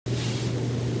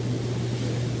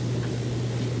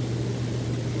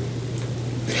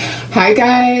Hi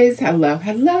guys,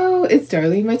 hello, it's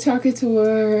Darlene, my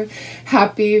Talkator.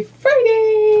 Happy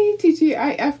Friday,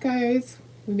 TGIF guys,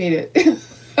 we made it.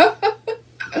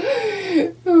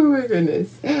 Oh my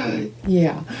goodness,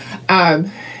 yeah.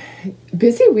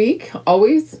 Busy week,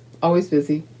 always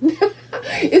busy.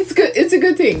 It's good, it's a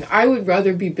good thing. I would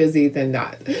rather be busy than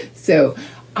not. So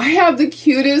I have the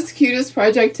cutest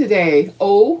project today.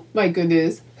 Oh my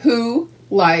goodness, who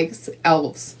likes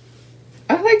elves?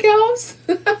 I like elves.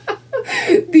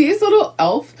 These little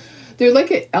elf, they're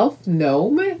like an elf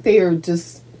gnome. They are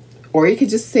just, or you could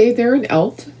just say they're an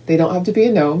elf. They don't have to be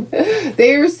a gnome.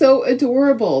 They are so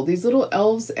adorable. These little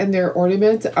elves and their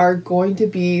ornaments are going to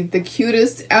be the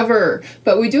cutest ever.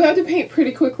 But we do have to paint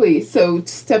pretty quickly. So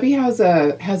Stubby has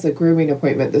a grooming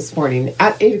appointment this morning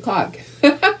at 8 o'clock.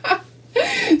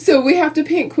 So we have to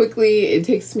paint quickly. It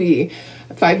takes me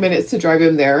 5 minutes to drive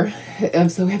him there.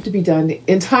 So we have to be done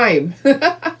in time.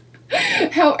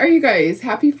 How are you guys?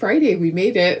 Happy Friday. We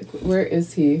made it. Where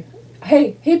is he?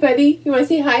 Hey, buddy. You want to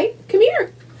say hi? Come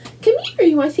here. Come here.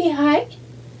 You want to say hi?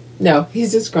 No,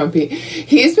 he's just grumpy.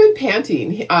 He's been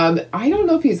panting. I don't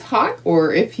know if he's hot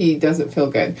or if he doesn't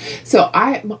feel good. So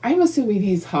I'm assuming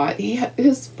he's hot.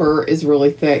 His fur is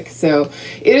really thick. So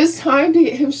it is time to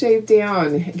get him shaved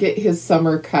down, get his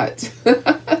summer cut.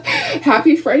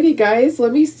 Happy Friday, guys.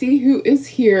 Let me see who is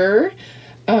here.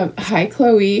 Hi,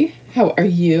 Chloe. How are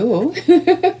you?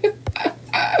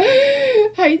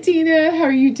 Hi, Tina. How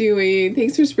are you doing?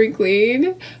 Thanks for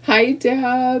sprinkling. Hi,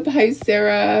 Deb. Hi,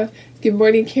 Sarah. Good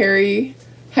morning, Carrie.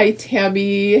 Hi,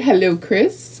 Tammy. Hello,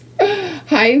 Chris.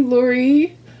 Hi,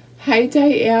 Lori. Hi,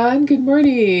 Diane. Good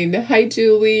morning. Hi,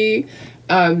 Julie.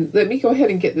 Let me go ahead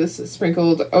and get this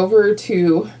sprinkled over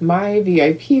to my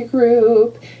VIP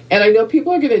group. And I know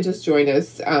people are going to just join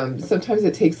us. Sometimes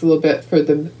it takes a little bit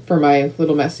for my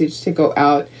little message to go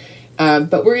out.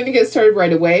 But we're going to get started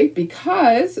right away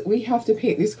because we have to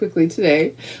paint these quickly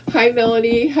today. Hi,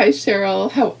 Melanie. Hi,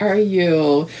 Cheryl. How are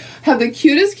you? Have the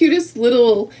cutest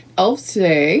little elves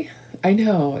today. I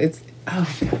know. It's,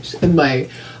 oh gosh. And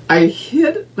I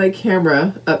hid my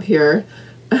camera up here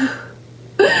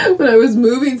when I was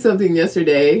moving something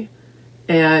yesterday,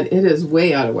 and it is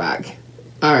way out of whack.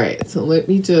 All right. So let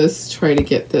me just try to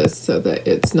get this so that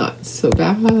it's not so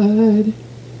bad.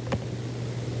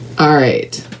 All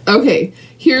right. Okay,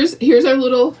 here's our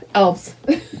little elves.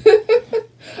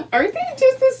 Aren't they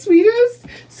just the sweetest?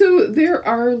 So there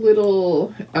are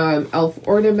little elf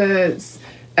ornaments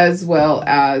as well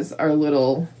as our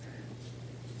little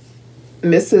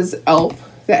Mrs.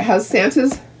 Elf that has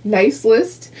Santa's nice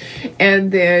list.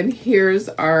 And then here's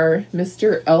our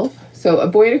Mr. Elf. So a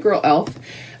boy and a girl elf.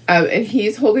 And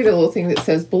he's holding a little thing that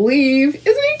says believe. Isn't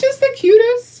he just the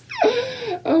cutest?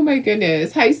 Oh my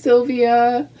goodness. Hi,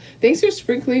 Sylvia. Thanks for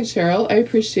sprinkling, Cheryl. I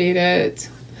appreciate it.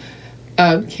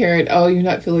 Karen, oh, you're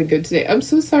not feeling good today. I'm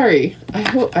so sorry. I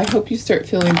hope you start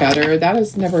feeling better. That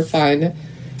is never fun.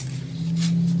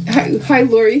 Hi,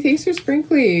 Lori. Thanks for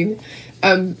sprinkling.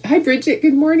 Hi, Bridget.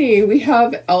 Good morning. We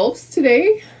have elves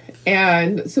today.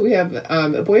 And so we have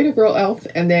a boy and a girl elf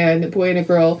and then a boy and a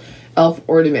girl elf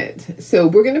ornament. So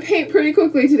we're going to paint pretty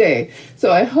quickly today. So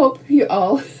I hope you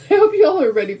all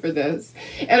are ready for this.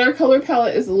 And our color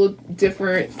palette is a little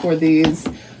different for these.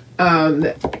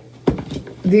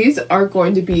 These are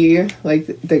going to be like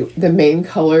the main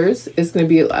colors is going to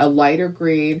be a lighter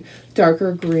green,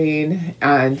 darker green,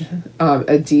 and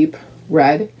a deep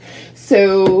red.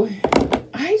 So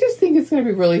I just think it's going to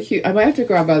be really cute. I might have to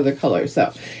grab other colors.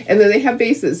 So, and then they have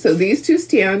bases. So these two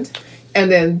stand. And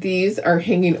then these are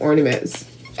hanging ornaments.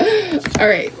 All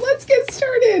right, let's get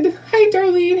started. Hi,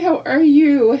 Darlene. How are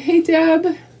you? Hey,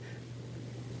 Deb.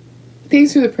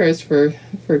 Thanks for the prayers for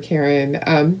Karen.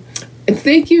 And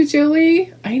thank you,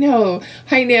 Julie. I know.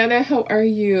 Hi, Nana. How are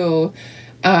you?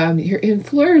 You're in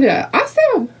Florida.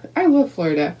 Awesome. I love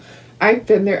Florida. I've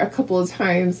been there a couple of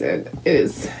times, and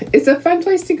it's a fun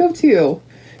place to go to.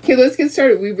 Okay, let's get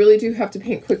started. We really do have to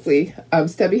paint quickly.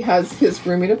 Stubby has his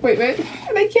grooming appointment,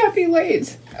 and I can't be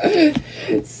late.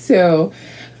 So,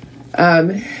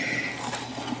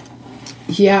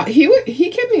 yeah, he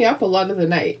kept me up a lot of the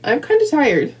night. I'm kind of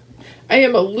tired. I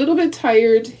am a little bit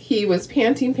tired. He was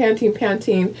panting, and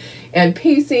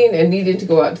pacing, and needing to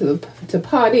go out to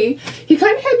potty. He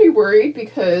kind of had me worried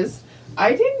because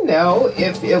I didn't know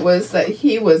if it was that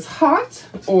he was hot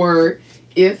or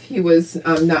if he was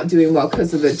not doing well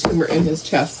because of the tumor in his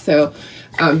chest. So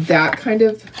that kind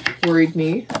of worried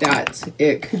me that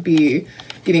it could be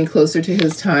getting closer to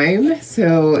his time.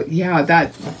 So yeah,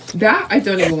 that I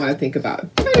don't even want to think about.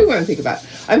 I don't even want to think about.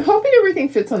 I'm hoping everything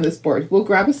fits on this board. We'll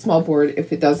grab a small board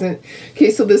if it doesn't.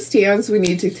 Okay, so the stands, we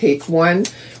need to take one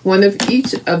of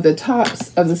each of the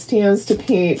tops of the stands to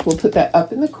paint. We'll put that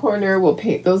up in the corner. We'll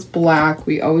paint those black.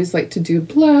 We always like to do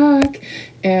black.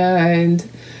 And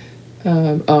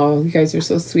oh, you guys are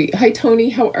so sweet. Hi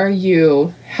Tony, how are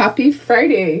you? Happy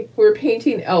Friday. We're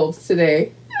painting elves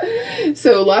today.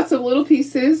 So lots of little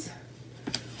pieces.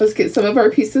 Let's get some of our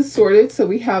pieces sorted. So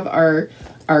we have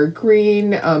our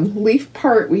green leaf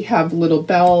part. We have little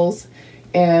bells,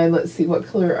 and let's see, what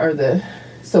color are the,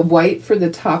 so white for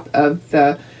the top of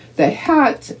the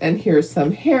hat, and here's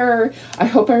some hair. I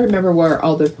hope I remember what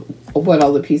all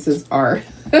the pieces are.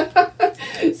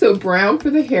 So brown for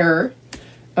the hair.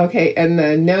 Okay, and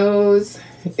the nose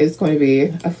is going to be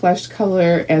a flesh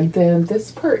color, and then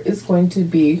this part is going to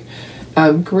be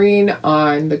green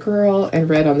on the girl and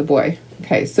red on the boy.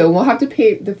 Okay, so we'll have to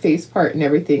paint the face part and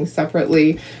everything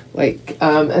separately, like,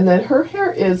 and then her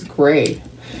hair is gray.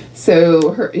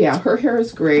 So her hair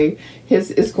is gray.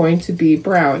 His is going to be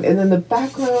brown, and then the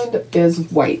background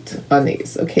is white on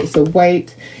these. Okay, so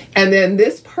white, and then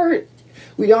this part,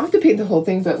 we don't have to paint the whole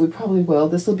thing, but we probably will.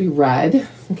 This will be red.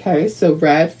 Okay, so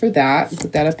red for that.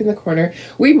 Put that up in the corner.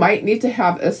 We might need to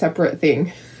have a separate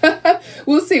thing.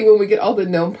 We'll see when we get all the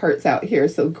gnome parts out here.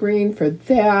 So green for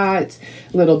that.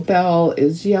 Little bell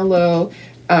is yellow.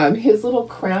 His little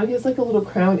crown, he has like a little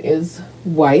crown, is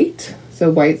white.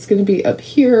 So white's going to be up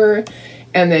here.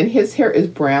 And then his hair is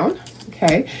brown.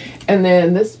 Okay. And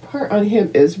then this part on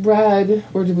him is red.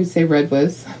 Where did we say red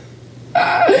was?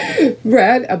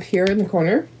 Red up here in the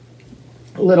corner.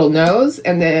 Little nose,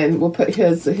 and then we'll put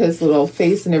his little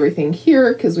face and everything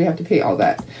here because we have to paint all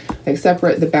that like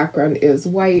separate. The background is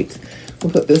white.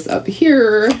 We'll put this up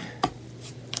here,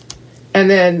 and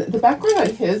then the background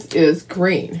on his is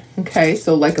green. Okay,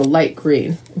 so like a light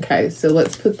green. Okay, so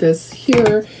let's put this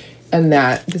here, and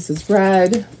this is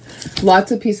red.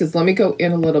 Lots of pieces. Let me go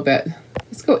in a little bit.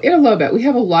 Let's go in a little bit. We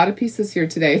have a lot of pieces here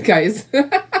today, guys.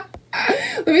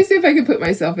 Let me see if I can put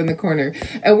myself in the corner.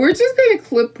 And we're just going to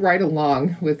clip right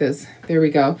along with this. There we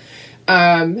go.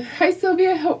 Hi,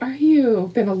 Sylvia. How are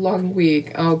you? Been a long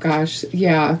week. Oh, gosh.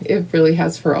 Yeah, it really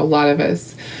has for a lot of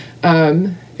us.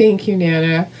 Thank you,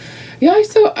 Nana. Yeah,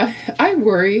 so I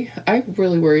worry. I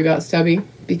really worry about Stubby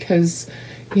because,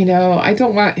 you know, I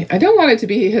don't want it to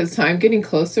be his time getting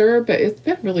closer, but it's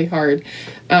been really hard.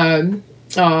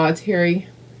 Aw, Terry.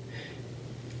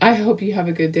 I hope you have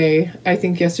a good day. I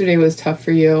think yesterday was tough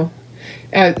for you.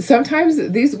 Sometimes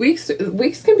these weeks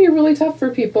can be really tough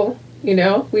for people. You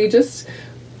know, we just,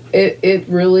 it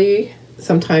really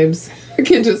sometimes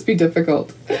can just be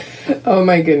difficult. Oh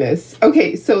my goodness.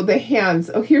 Okay, so the hands.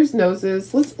 Oh, here's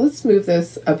noses. Let's move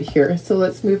this up here. So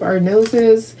let's move our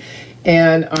noses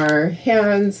and our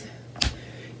hands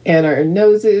and our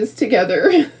noses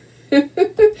together.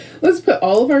 Let's put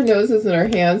all of our noses and our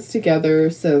hands together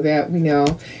so that we know.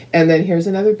 And then here's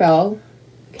another bell.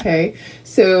 Okay,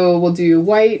 so we'll do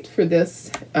white for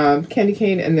this candy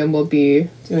cane, and then we'll be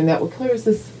doing that. What color is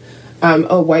this?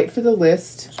 Oh, white for the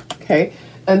list. Okay,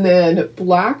 and then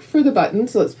black for the button.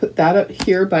 So let's put that up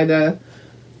here by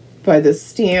the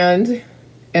stand.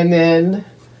 And then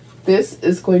this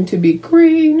is going to be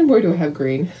green. Where do I have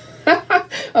green?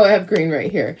 Oh, I have green right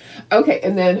here. Okay,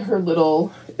 and then her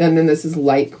little, and then this is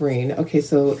light green. Okay,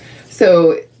 so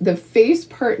the face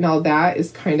part and all that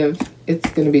is kind of, it's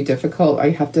going to be difficult. I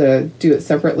have to do it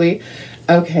separately.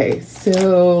 Okay,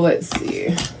 so let's see.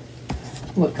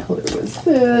 What color was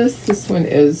this? This one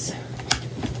is,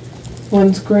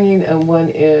 one's green and one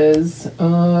is,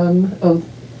 oh,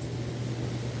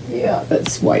 yeah,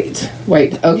 that's white.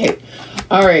 White, okay.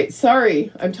 All right, sorry,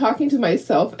 I'm talking to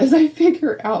myself as I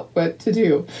figure out what to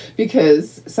do,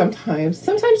 because sometimes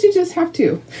you just have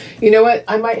to. You know what?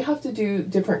 I might have to do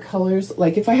different colors.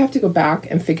 Like if I have to go back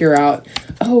and figure out,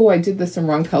 oh, I did this in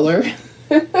wrong color,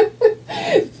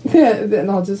 then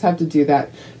I'll just have to do that.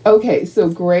 Okay, so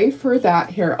gray for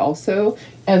that hair also,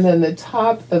 and then the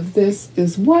top of this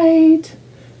is white.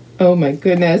 Oh my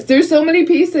goodness, there's so many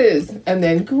pieces. And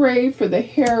then gray for the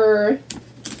hair.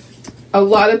 A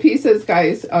lot of pieces,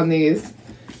 guys, on these.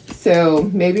 So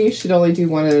maybe you should only do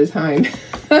one at a time.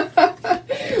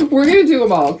 We're going to do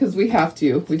them all because we have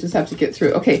to. We just have to get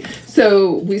through. Okay,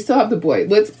 so we still have the boy.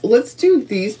 Let's do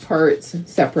these parts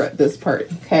separate, this part,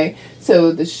 okay?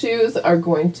 So the shoes are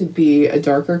going to be a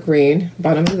darker green,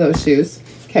 bottom of those shoes,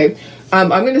 okay? I'm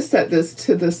going to set this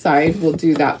to the side. We'll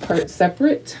do that part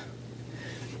separate.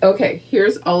 Okay,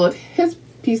 here's all of his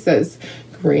pieces.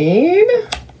 Green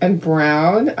and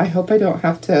brown. I hope I don't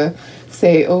have to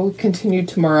say, oh, continue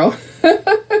tomorrow.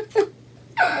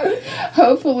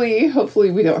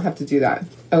 Hopefully we don't have to do that.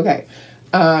 Okay.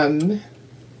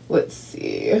 Let's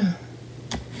see.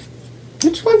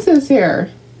 Which one's his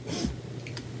hair?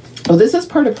 Oh, this is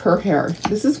part of her hair.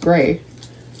 This is gray.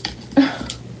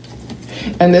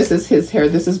 And this is his hair.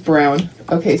 This is brown.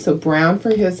 Okay, so brown for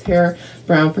his hair,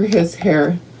 brown for his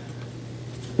hair,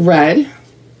 red.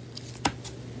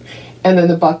 And then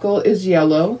the buckle is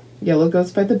yellow. Yellow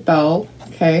goes by the bell,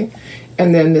 okay?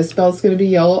 And then this bell's going to be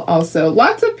yellow also.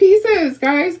 Lots of pieces,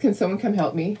 guys. Can someone come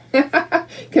help me?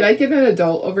 Can I get an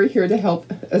adult over here to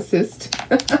help assist?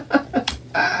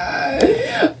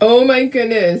 Oh my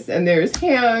goodness. And there's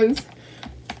hands.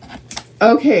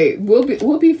 Okay,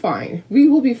 we'll be fine. We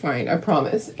will be fine, I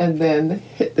promise. And then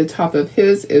the top of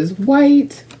his is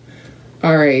white.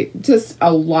 All right, just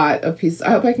a lot of pieces.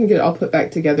 I hope I can get it all put back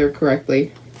together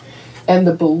correctly. And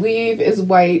the believe is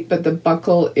white, but the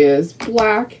buckle is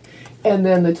black. And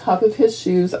then the top of his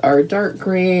shoes are dark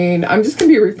green. I'm just gonna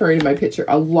be referring to my picture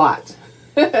a lot.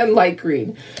 And light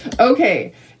green.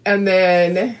 Okay, and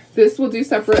then this we'll do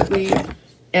separately.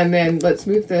 And then let's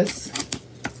move this.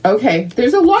 Okay,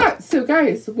 there's a lot. So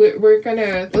guys,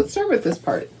 let's start with this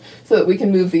part so that we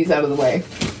can move these out of the way.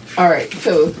 All right,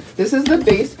 so this is the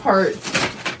base part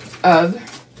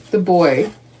of the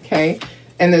boy, okay?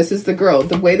 And this is the girl.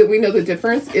 The way that we know the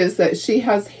difference is that she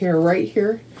has hair right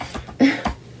here.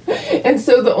 And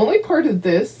so the only part of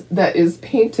this that is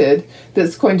painted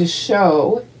that's going to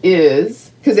show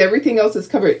is, because everything else is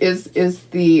covered, is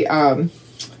the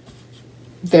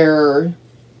their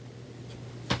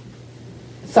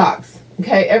socks.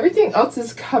 Okay, everything else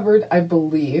is covered, I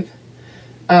believe.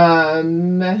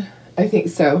 I think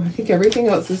so. I think everything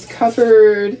else is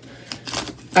covered.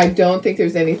 I don't think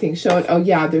there's anything showing. Oh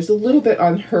yeah, there's a little bit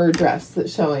on her dress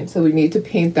that's showing, so we need to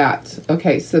paint that.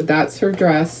 Okay, so that's her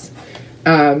dress.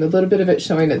 A little bit of it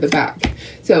showing at the back.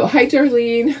 So hi,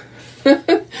 Darlene.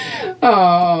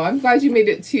 Oh, I'm glad you made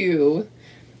it too.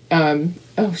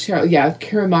 Oh, Cheryl, yeah,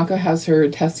 Karamaka has her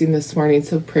testing this morning,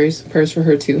 so prayers for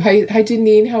her too. Hi,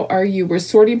 Janine, how are you? We're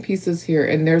sorting pieces here,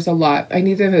 and there's a lot. I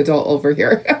need an adult over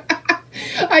here.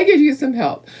 I could use some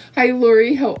help. Hi,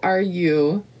 Lori, how are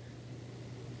you?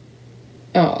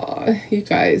 Oh, you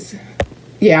guys.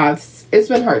 Yeah, it's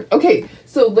been hard. Okay,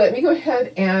 so let me go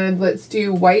ahead and let's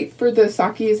do white for the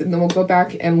sockies, and then we'll go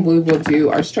back and we will do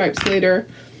our stripes later.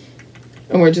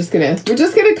 And we're just gonna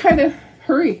kind of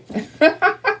hurry.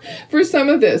 For some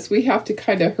of this, we have to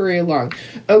kind of hurry along.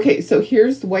 Okay, so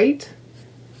here's white.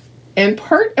 And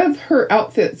part of her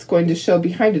outfit's going to show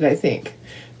behind it, I think.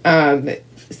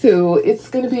 So it's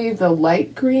going to be the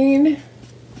light green.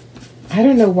 I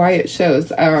don't know why it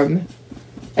shows.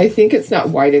 I think it's not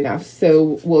white enough,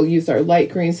 so we'll use our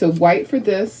light green. So white for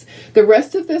this. The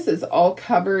rest of this is all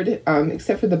covered,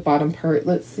 except for the bottom part.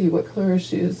 Let's see, what color are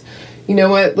shoes? You know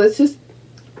what? Let's just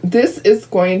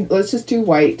do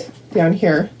white down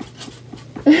here.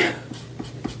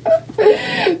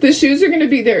 The shoes are going to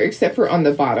be there except for on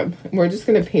the bottom. We're just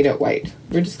going to paint it white.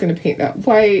 We're just going to paint that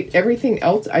white. Everything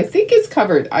else I think is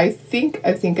covered. I think.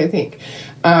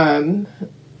 I'm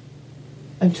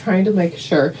trying to make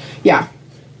sure. Yeah,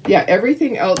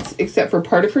 everything else except for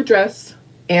part of her dress.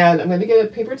 And I'm going to get a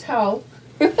paper towel.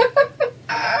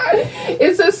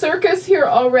 It's a circus here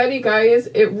already, guys.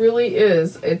 It really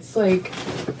is. It's like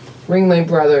Ringling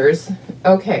Brothers.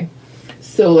 Okay,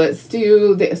 so let's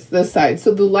do this side.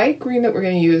 So the light green that we're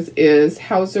going to use is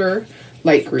Hauser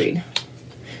light green.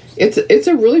 It's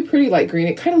a really pretty light green.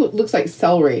 It kind of looks like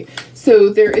celery. So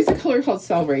there is a color called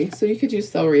celery. So you could use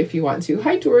celery if you want to.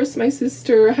 Hi, Doris, my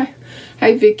sister.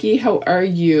 Hi, Vicky. How are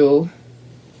you?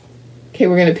 Okay,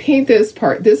 we're going to paint this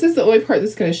part. This is the only part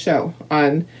that's going to show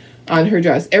on her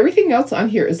dress. Everything else on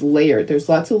here is layered. There's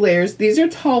lots of layers. These are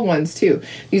tall ones too.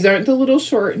 These aren't the little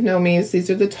short nomies. These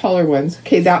are the taller ones.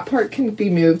 Okay, that part can be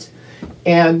moved.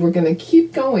 And we're going to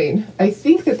keep going. I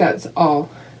think that's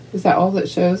all. Is that all that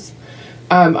shows?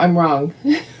 I'm wrong.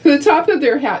 The top of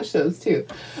their hat shows too.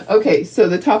 Okay, so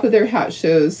the top of their hat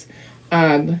shows.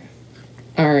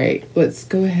 All right, let's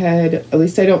go ahead. At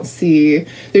least I don't see.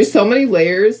 There's so many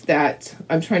layers that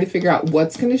I'm trying to figure out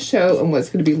what's going to show and what's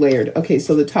going to be layered. Okay,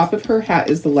 so the top of her hat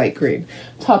is the light green.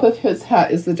 Top of his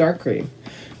hat is the dark green.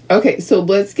 Okay, so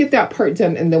let's get that part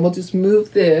done, and then we'll just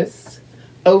move this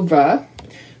over.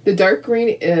 The dark green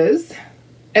is...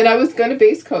 And I was going to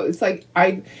base coat. It's like,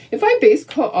 if I base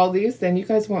coat all these, then you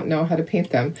guys won't know how to paint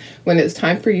them when it's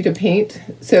time for you to paint.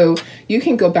 So you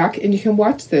can go back and you can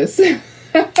watch this.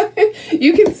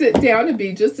 You can sit down and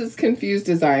be just as confused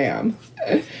as I am.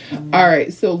 All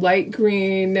right, so light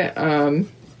green. Oh,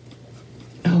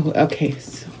 okay.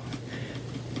 So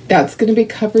that's going to be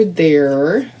covered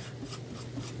there.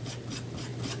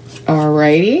 All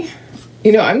righty.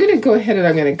 You know, I'm going to go ahead and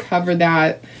I'm going to cover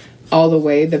that all the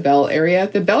way, the bell area.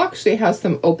 The bell actually has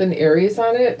some open areas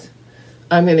on it.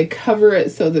 I'm going to cover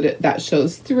it so that that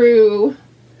shows through.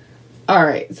 All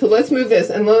right, so let's move this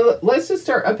and let's just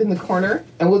start up in the corner,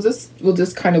 and we'll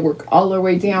just kind of work all our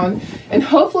way down, and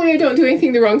hopefully I don't do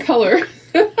anything the wrong color.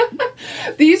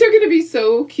 These are going to be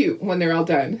so cute when they're all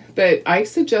done, but I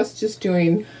suggest just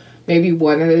doing maybe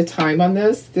one at a time on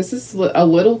this. This is a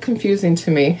little confusing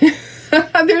to me.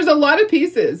 There's a lot of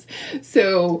pieces,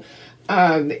 so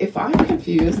if I'm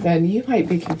confused, then you might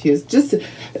be confused. Just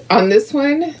on this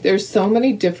one, there's so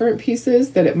many different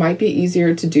pieces that it might be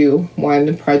easier to do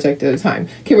one project at a time.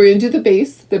 Okay, we're gonna do the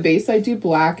base. The base I do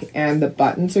black, and the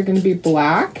buttons are gonna be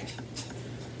black.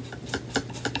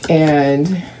 And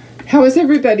how is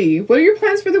everybody? What are your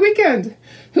plans for the weekend?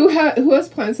 Who has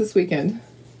plans this weekend?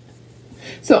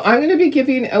 So I'm going to be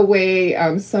giving away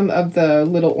some of the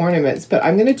little ornaments, but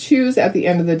I'm going to choose at the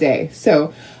end of the day.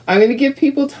 So I'm going to give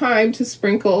people time to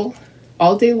sprinkle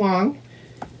all day long,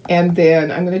 and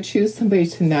then I'm going to choose somebody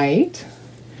tonight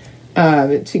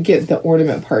to get the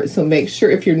ornament part. So make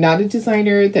sure, if you're not a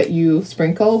designer, that you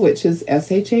sprinkle, which is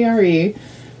S-H-A-R-E,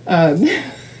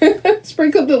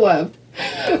 sprinkle the love.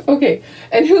 Okay,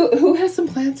 and who has some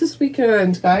plans this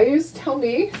weekend, guys? Tell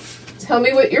me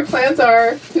what your plans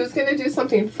are. Who's going to do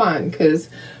something fun? Because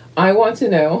I want to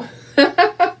know.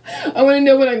 I want to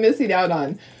know what I'm missing out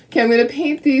on. Okay, I'm going to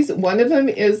paint these. One of them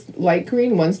is light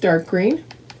green, one's dark green.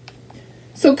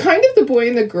 So kind of the boy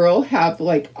and the girl have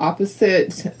like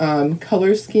opposite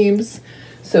color schemes.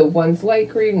 So one's light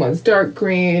green, one's dark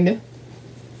green.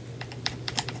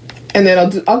 And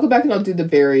then I'll go back and I'll do the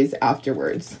berries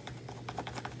afterwards.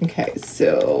 Okay,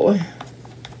 so...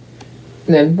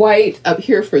 And then white up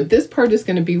here for this part is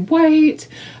going to be white.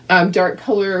 Dark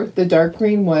color, the dark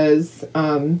green was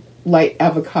light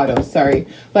avocado, sorry.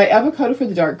 Light avocado for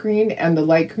the dark green, and the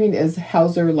light green is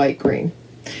Hauser light green.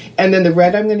 And then the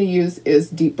red I'm going to use is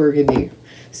deep burgundy.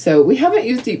 So we haven't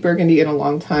used deep burgundy in a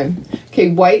long time.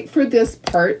 Okay, white for this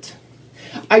part.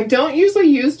 I don't usually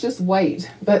use just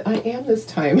white, but I am this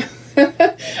time.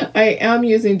 I am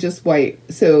using just white.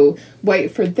 So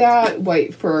white for that,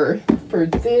 white for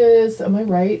this. Am I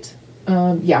right?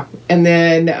 Yeah. And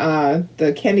then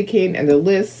the candy cane and the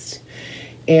list.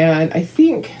 And I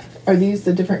think, are these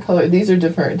the different color? These are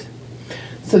different.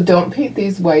 So don't paint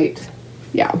these white.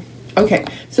 Yeah. Okay.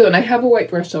 So, and I have a white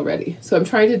brush already. So I'm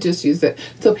trying to just use it.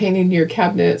 So painting your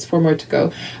cabinets, 4 more to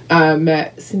go.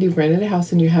 Cindy rented a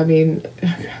house and you're having,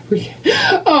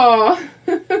 oh,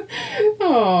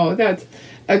 oh, that's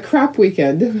a crap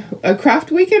weekend. A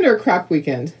craft weekend or a crap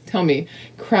weekend? Tell me,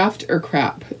 craft or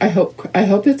crap? I hope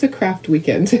it's a craft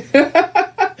weekend.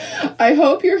 I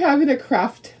hope you're having a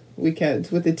craft weekend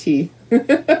with a T.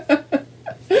 That's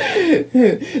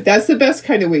the best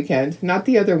kind of weekend, not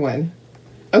the other one.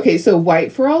 Okay, so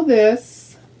white for all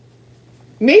this.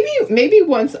 Maybe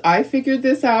once I figure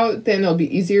this out, then it'll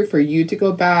be easier for you to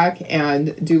go back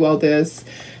and do all this.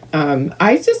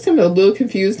 I just am a little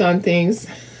confused on things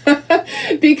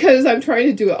because I'm trying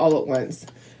to do it all at once.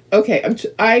 Okay,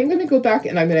 I'm going to go back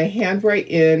and I'm going to handwrite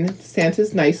in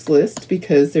Santa's nice list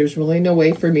because there's really no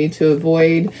way for me to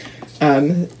avoid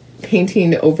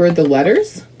painting over the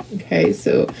letters. Okay,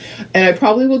 so, and I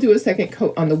probably will do a second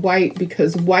coat on the white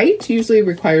because white usually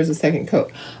requires a second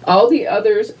coat. All the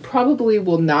others probably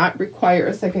will not require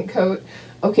a second coat.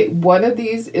 Okay, one of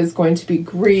these is going to be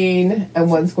green and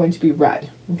one's going to be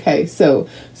red. Okay, so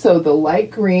the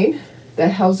light green, the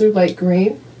Hauser light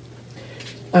green,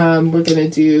 we're going to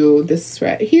do this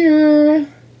right here.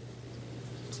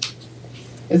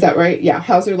 Is that right? Yeah,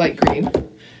 Hauser light green.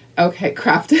 Okay,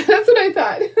 craft. That's what I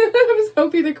thought. I was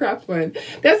hoping the craft one.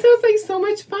 That sounds like so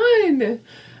much fun.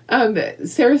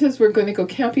 Sarah says we're going to go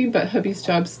camping, but hubby's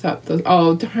job stopped those.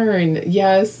 Oh, darn.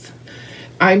 Yes.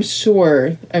 I'm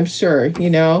sure, you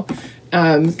know. It's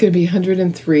going to be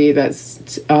 103.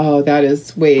 That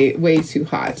is way too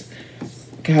hot.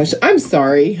 Gosh, I'm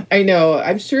sorry. I know.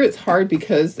 I'm sure it's hard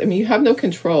because, I mean, you have no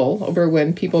control over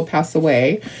when people pass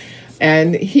away.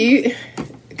 And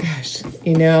gosh,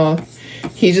 you know,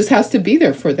 he just has to be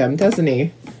there for them, doesn't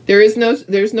he? There's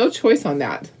no choice on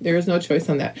that. There is no choice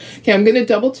on that. Okay, I'm going to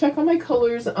double check on my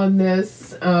colors on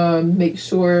this. Make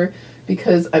sure,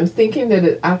 because I'm thinking that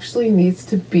it actually needs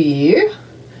to be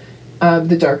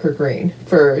the darker green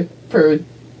for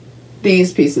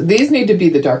these pieces. These need to be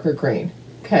the darker green.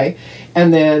 Okay,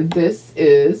 and then this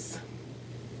is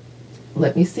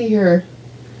let me see here.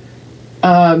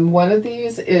 One of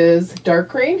these is dark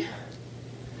green,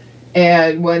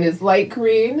 and one is light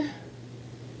green,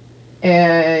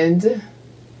 and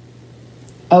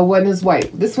one is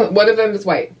white. This one of them is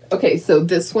white. Okay, so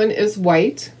this one is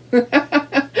white.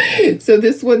 So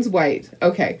this one's white.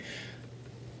 Okay.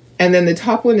 And then the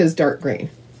top one is dark green.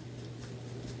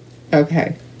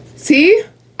 Okay. See?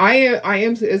 I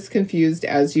am as confused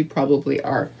as you probably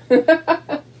are.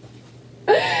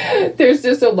 There's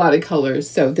just a lot of colors.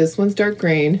 So this one's dark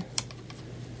green.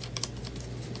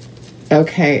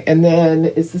 Okay, and then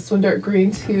is this one dark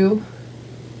green too?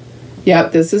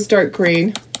 Yep, this is dark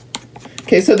green.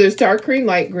 Okay, so there's dark green,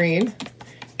 light green,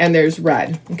 and there's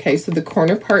red. Okay, so the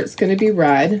corner part's going to be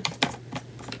red.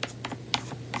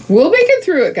 We'll make it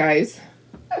through it, guys.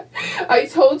 I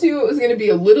told you it was going to be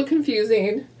a little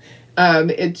confusing.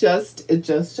 It just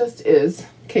is.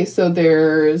 Okay, so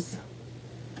there's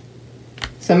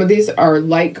some of these are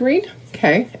light green.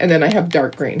 Okay, and then I have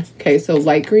dark green. Okay, so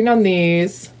light green on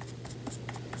these.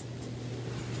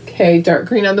 Okay, dark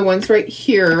green on the ones right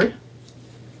here.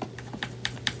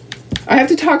 I have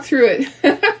to talk through it.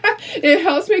 It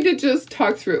helps me to just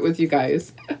talk through it with you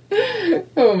guys.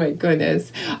 Oh my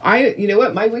goodness. You know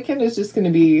what? My weekend is just going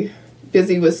to be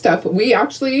busy with stuff. We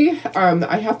actually,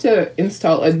 I have to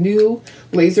install a new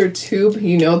laser tube.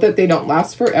 You know that they don't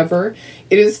last forever.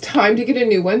 It is time to get a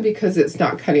new one because it's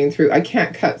not cutting through. I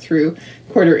can't cut through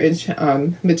 1/4 inch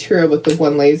material with the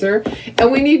one laser.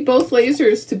 And we need both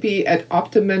lasers to be at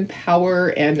optimum power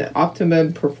and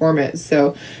optimum performance.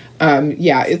 So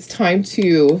yeah, it's time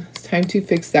to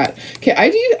fix that.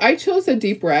 Okay, I chose a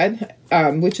deep red,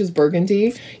 which is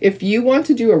burgundy. If you want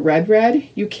to do a red,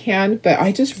 you can, but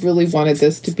I just really wanted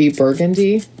this to be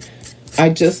burgundy. I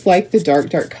just like the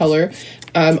dark color.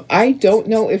 I don't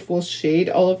know if we'll shade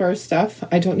all of our stuff.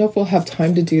 I don't know if we'll have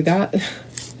time to do that.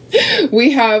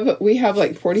 We have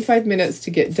like 45 minutes to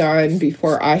get done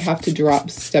before I have to drop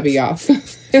Stubby off.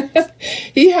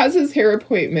 He has his hair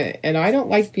appointment, and I don't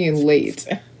like being late.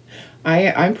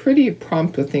 I'm pretty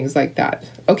prompt with things like that.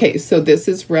 Okay, so this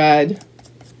is red.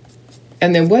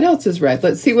 And then what else is red?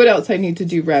 Let's see what else I need to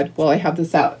do red while I have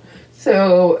this out.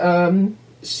 So,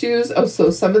 shoes. Oh, so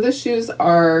some of the shoes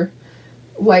are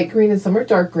light green and some are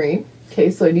dark green. Okay,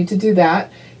 so I need to do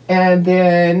that. And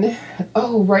then,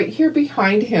 oh, right here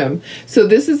behind him. So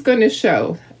this is going to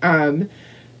show on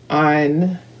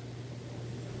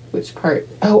which part?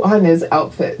 Oh, on his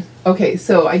outfit. Okay,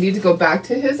 so I need to go back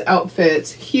to his outfit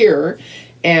here,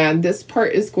 and this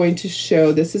part is going to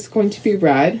show, this is going to be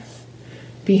red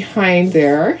behind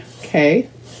there. Okay.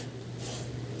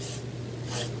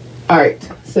 All right,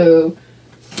 so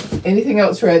anything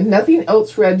else red? Nothing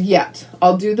else red yet.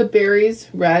 I'll do the berries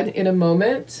red in a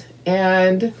moment,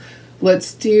 and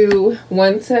let's do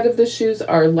one set of the shoes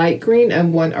are light green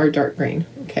and one are dark green.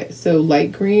 Okay, so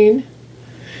light green.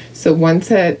 So one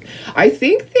set, I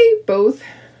think they both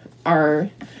are,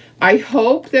 I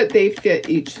hope that they fit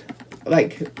each,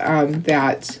 like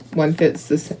that one fits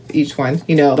this each one,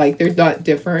 you know, like they're not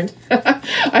different.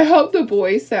 I hope the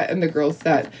boy set and the girl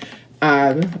set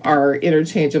are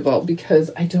interchangeable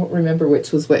because I don't remember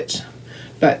which was which,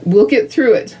 but we'll get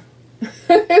through it.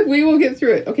 We will get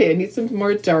through it. Okay, I need some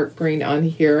more dark green on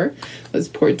here. Let's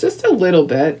pour just a little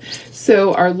bit.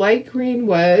 So our light green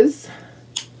was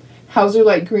Hauser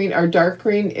light green. Our dark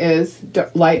green is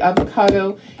light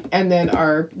avocado, and then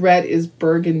our red is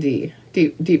burgundy,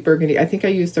 deep burgundy. I think I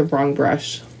used the wrong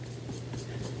brush.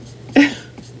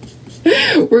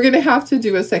 We're gonna have to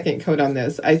do a second coat on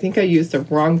this. I think I used the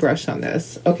wrong brush on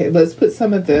this. Okay, let's put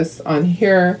some of this on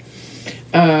here.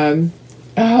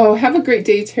 Oh, have a great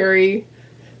day, Terry.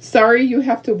 Sorry you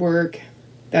have to work.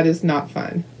 That is not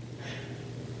fun.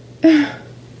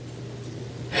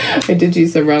 I did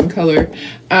use the wrong color.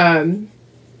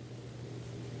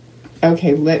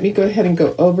 Okay, let me go ahead and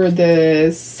go over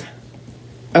this.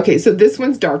 Okay, so this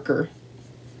one's darker.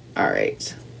 All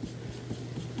right.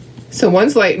 So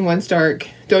one's light and one's dark.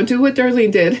 Don't do what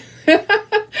Darlene did.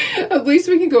 At least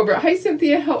we can go over it. Hi,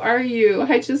 Cynthia. How are you?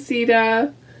 Hi,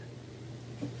 Jacita.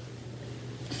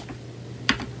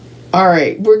 All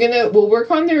right, we'll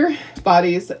work on their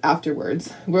bodies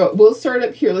afterwards. We'll start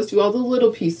up here. Let's do all the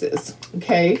little pieces.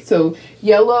 Okay, so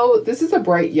yellow. This is a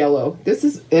bright yellow.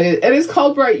 It is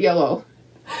called bright yellow.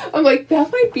 I'm like,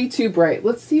 that might be too bright.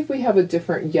 Let's see if we have a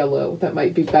different yellow that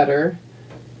might be better.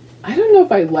 I don't know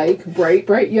if I like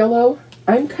bright yellow.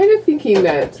 I'm kind of thinking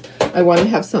that I want to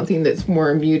have something that's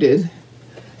more muted.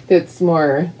 That's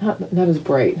more not as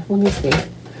bright. Let me see.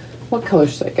 What color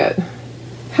should I get?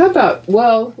 How about,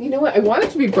 well, you know what? I want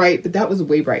it to be bright, but that was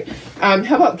way bright.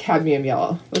 How about cadmium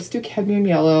yellow? Let's do cadmium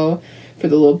yellow for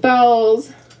the little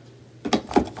bells.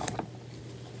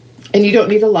 And you don't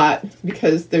need a lot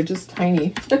because they're just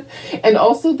tiny. And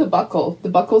also the buckle. The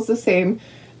buckle's the same.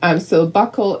 So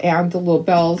buckle and the little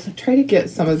bells. Try to get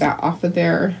some of that off of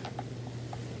there.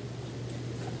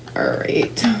 All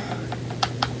right.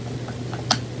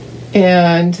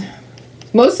 And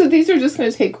most of these are just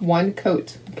going to take one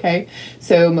coat, okay?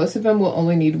 So most of them will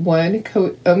only need one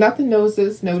coat. Oh, not the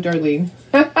noses. No, Darlene.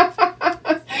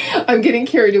 I'm getting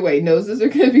carried away. Noses are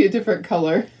going to be a different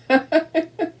color.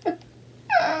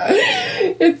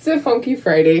 It's a funky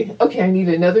Friday. Okay, I need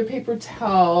another paper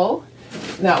towel.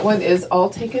 That one is all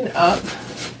taken up.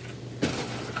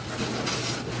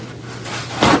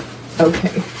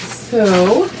 Okay,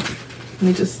 so let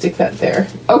me just stick that there.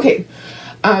 Okay,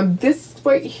 this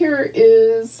right here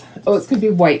is, oh, it's gonna be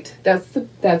white.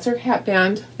 That's her hat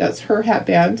band. That's her hat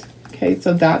band. Okay,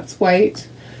 so that's white.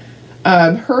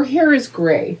 Her hair is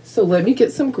gray. So let me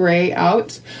get some gray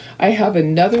out. I have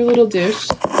another little dish.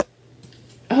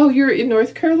 Oh, you're in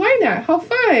North Carolina. How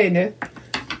fun.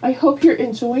 I hope you're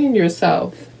enjoying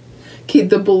yourself. Okay,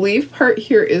 the believe part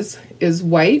here is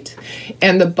white,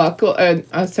 and the buckle,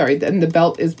 sorry, then the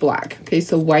belt is black. Okay,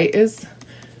 so white is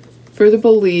for the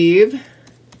believe.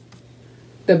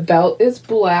 The belt is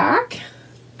black,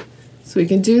 so we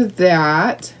can do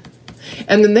that.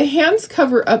 And then the hands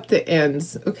cover up the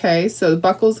ends, okay? So the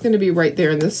buckle is going to be right there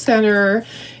in the center,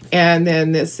 and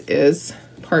then this is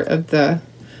part of the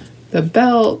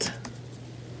belt.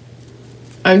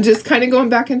 I'm just kind of going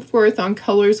back and forth on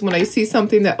colors when I see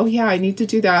something that, oh yeah, I need to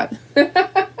do that.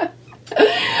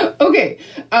 Okay,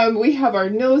 we have our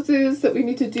noses that we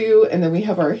need to do, and then we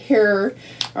have our hair.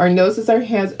 Our noses, our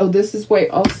hands. Oh, this is white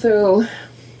also.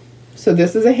 So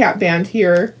this is a hat band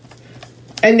here.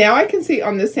 And now I can see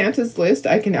on the Santa's list,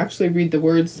 I can actually read the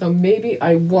words. So maybe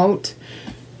I won't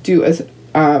do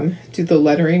the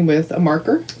lettering with a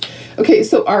marker. Okay,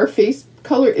 so our face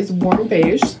color is warm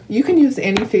beige. You can use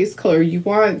any face color you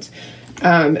want.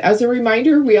 As a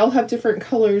reminder, we all have different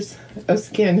colors of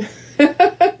skin.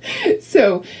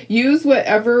 So use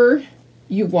whatever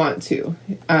you want to.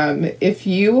 If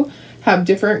you have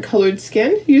different colored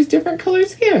skin, use different colored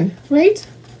skin, right?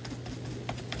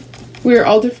 We're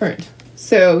all different.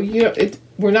 So, you know,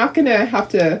 we're not going to have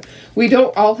to, we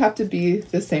don't all have to be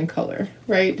the same color,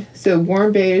 right? So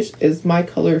warm beige is my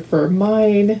color for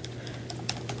mine.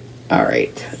 All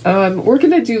right, we're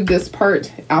going to do this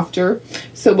part after.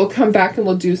 So we'll come back and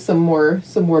we'll do some more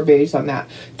beige on that.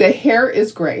 The hair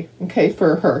is gray, okay,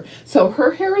 for her. So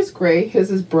her hair is gray,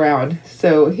 his is brown.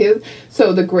 So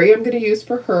the gray I'm going to use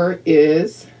for her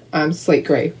is slate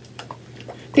gray.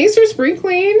 Thanks for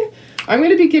sprinkling. I'm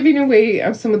going to be giving away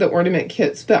some of the ornament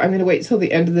kits, but I'm going to wait till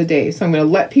the end of the day. So I'm going to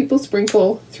let people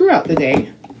sprinkle throughout the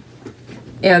day.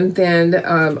 And then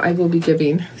I will be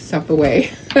giving stuff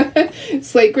away.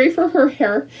 Slate gray for her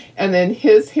hair. And then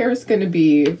his hair is going to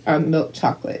be milk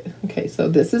chocolate. Okay, so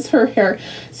this is her hair.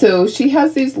 So she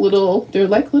has these little, they're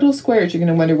like little squares. You're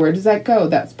going to wonder, where does that go?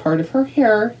 That's part of her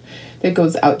hair that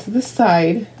goes out to the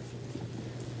side.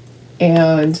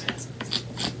 And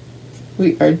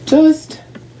we are just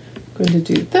going to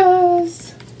do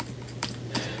this.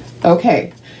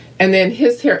 Okay, and then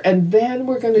his hair. And then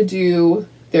we're going to do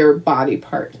their body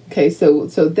part. Okay, so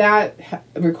that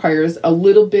requires a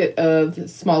little bit of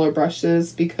smaller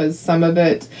brushes because some of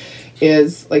it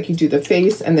is like you do the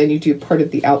face and then you do part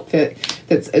of the outfit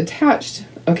that's attached.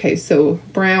 Okay, so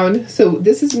brown. So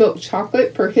this is milk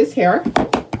chocolate for his hair.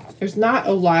 There's not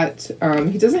a lot.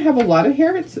 He doesn't have a lot of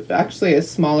hair. It's actually a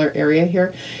smaller area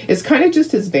here. It's kind of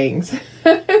just his bangs.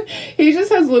 He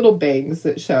just has little bangs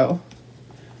that show.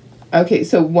 Okay,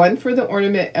 so one for the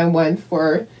ornament and one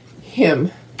for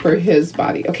him, for his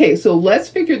body. Okay, so let's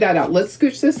figure that out. Let's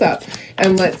scooch this up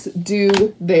and let's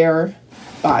do their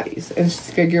bodies and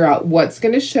just figure out what's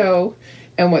going to show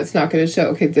and what's not going to show.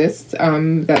 Okay, this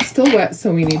that's still wet,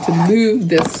 so we need to move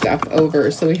this stuff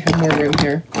over so we have more room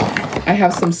here. I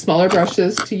have some smaller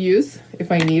brushes to use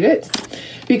if I need it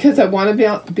because I want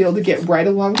to be able to get right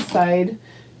alongside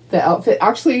the outfit.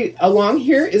 Actually, along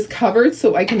here is covered,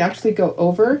 so I can actually go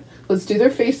over. Let's do their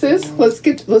faces. Let's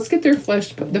get their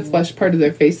the flesh part of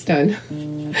their face done.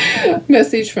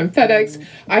 Message from FedEx.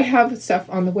 I have stuff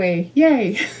on the way.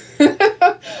 Yay!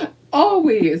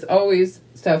 always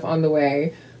stuff on the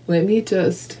way. Let me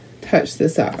just touch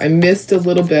this up. I missed a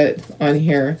little bit on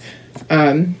here.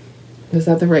 Is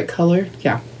that the right color?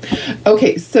 Yeah.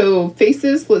 Okay, so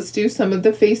faces. Let's do some of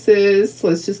the faces.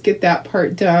 Let's just get that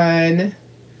part done.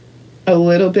 A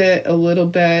little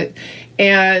bit.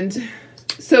 And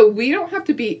so we don't have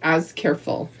to be as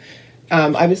careful.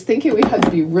 I was thinking we had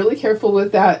to be really careful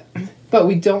with that but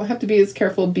we don't have to be as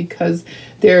careful because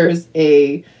there's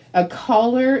a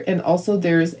collar, and also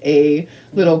there's a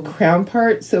little crown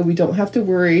part, so we don't have to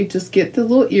worry. Just get the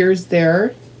little ears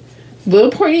there.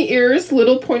 Little pointy ears,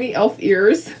 little pointy elf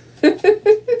ears.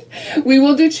 We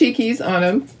will do cheekies on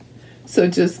them. So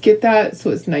just get that so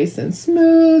it's nice and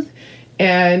smooth.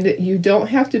 And you don't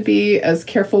have to be as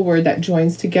careful where that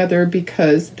joins together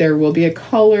because there will be a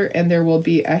collar and there will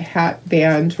be a hat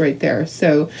band right there.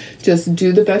 So just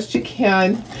do the best you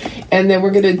can. And then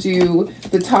we're going to do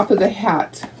the top of the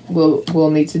hat we'll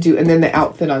need to do, and then the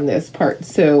outfit on this part.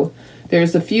 So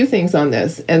there's a few things on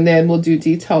this, and then we'll do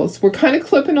details. We're kind of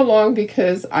clipping along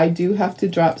because I do have to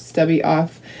drop Stubby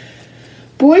off.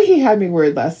 Boy, he had me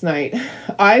worried last night.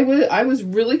 I was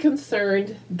really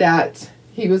concerned that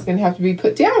he was going to have to be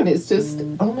put down. It's just,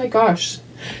 oh my gosh,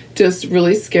 just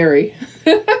really scary.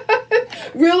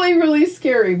 Really, really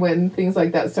scary when things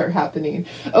like that start happening.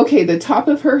 Okay, the top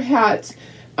of her hat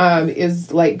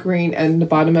is light green, and the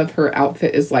bottom of her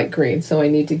outfit is light green. So I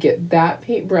need to get that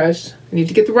paintbrush. I need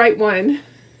to get the right one.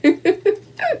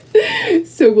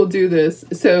 So we'll do this.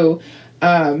 So,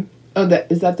 oh,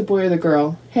 is that the boy or the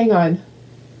girl? Hang on.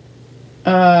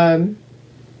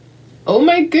 Oh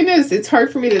my goodness, it's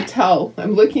hard for me to tell.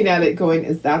 I'm looking at it going,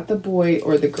 is that the boy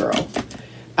or the girl?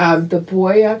 The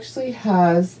boy actually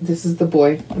has, this is the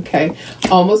boy, okay.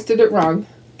 Almost did it wrong.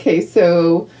 Okay,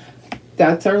 so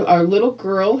that's our little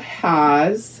girl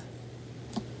has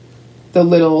the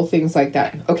little things like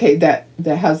that. Okay, that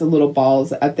has the little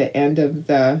balls at the end of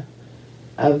the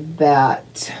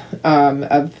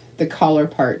collar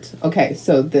part. Okay,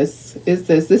 so this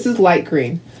is light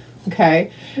green.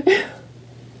 Okay.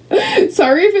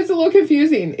 Sorry if it's a little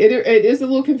confusing. It is a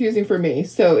little confusing for me.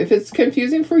 So if it's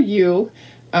confusing for you,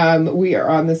 we are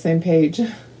on the same page.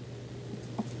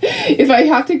 If I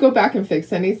have to go back and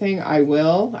fix anything, I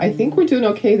will. I think we're doing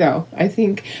okay though. I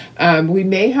think we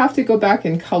may have to go back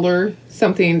and color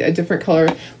something a different color.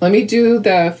 Let me do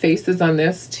the faces on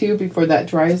this too before that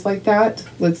dries like that.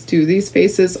 Let's do these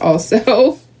faces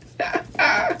also.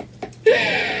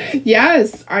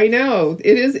 Yes, I know.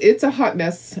 It's a hot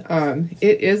mess.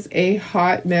 It is a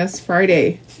hot mess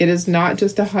Friday. It is not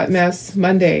just a hot mess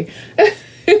Monday.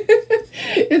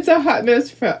 It's a hot mess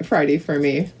Friday for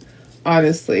me,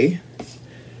 honestly.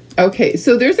 Okay,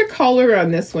 so there's a collar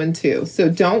on this one too. So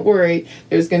don't worry.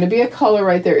 There's going to be a collar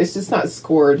right there. It's just not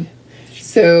scored.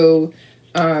 So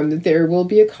there will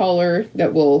be a collar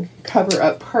that will cover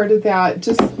up part of that,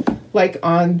 just like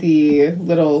on the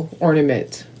little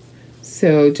ornament.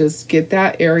 So just get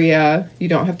that area. You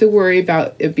don't have to worry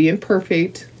about it being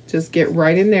perfect. Just get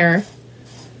right in there.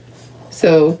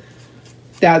 So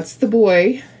that's the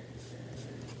boy.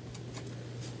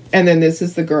 And then this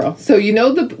is the girl. So you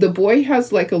know the boy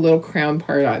has like a little crown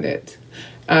part on it.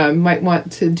 Might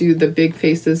want to do the big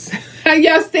faces.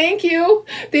 Yes, thank you.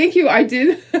 Thank you. I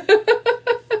did.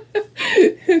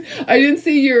 I didn't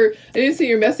see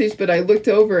your message, but I looked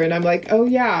over and I'm like, oh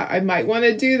yeah, I might want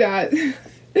to do that.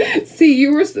 See,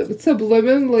 you were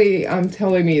subliminally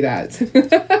telling me that.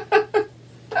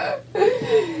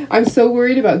 I'm so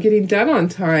worried about getting done on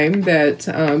time that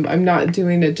I'm not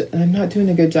doing a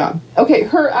good job. Okay,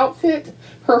 her outfit,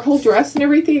 her whole dress and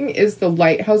everything is the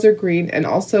Lighthouser green, and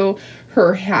also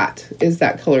her hat is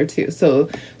that color too. So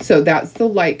that's the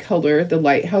light color. The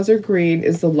Lighthouser green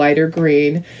is the lighter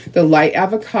green. The light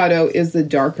avocado is the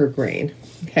darker green.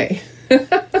 Okay.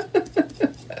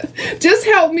 Just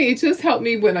help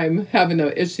me when I'm having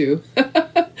an issue.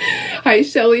 Hi,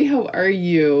 Shelly. How are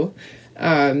you?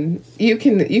 You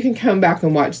can come back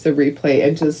and watch the replay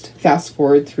and just fast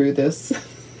forward through this.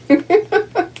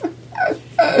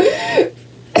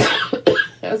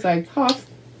 As I cough.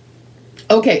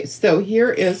 Okay, so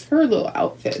here is her little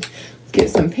outfit. Let's get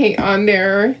some paint on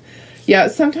there. Yeah,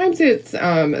 sometimes it's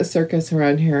a circus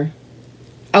around here.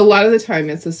 A lot of the time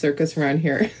it's a circus around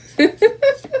here.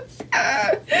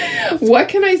 What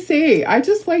can I say? I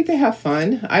just like to have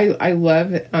fun. I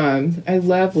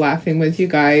love laughing with you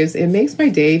guys. It makes my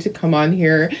day to come on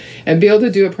here and be able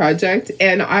to do a project.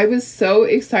 And I was so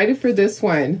excited for this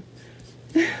one.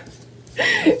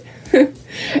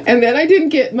 And then I didn't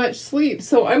get much sleep.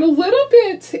 So I'm a little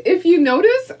bit, if you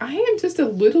notice, I am just a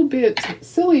little bit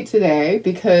silly today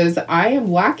because I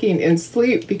am lacking in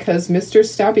sleep because Mr.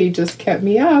 Stubby just kept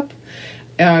me up.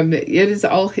 It's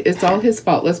all his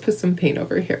fault. Let's put some paint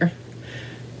over here.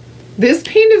 This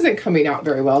paint isn't coming out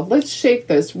very well. Let's shake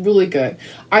this really good.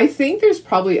 I think there's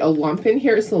probably a lump in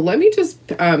here. So let me just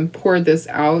pour this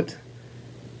out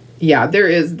Yeah,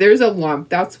 there's a lump.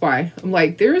 That's why. I'm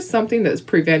like, there is something that's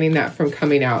preventing that from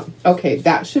coming out. Okay,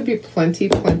 that should be plenty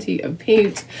of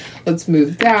paint. Let's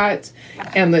move that.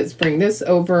 And let's bring this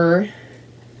over.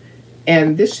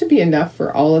 And this should be enough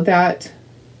for all of that.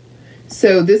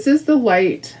 So this is the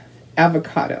light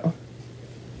avocado.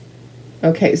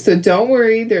 Okay, so don't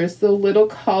worry. There's the little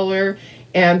collar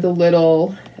and the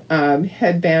little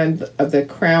headband of the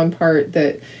crown part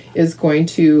that is going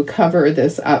to cover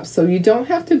this up. So you don't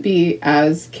have to be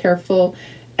as careful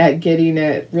at getting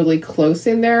it really close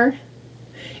in there.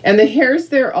 And the hair's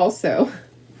there also.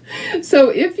 So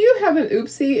if you have an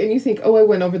oopsie and you think, oh, I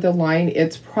went over the line,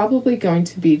 it's probably going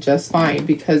to be just fine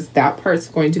because that part's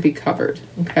going to be covered.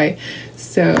 Okay,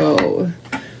 so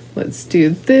let's do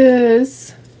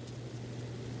this.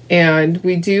 And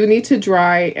we do need to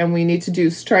dry, and we need to do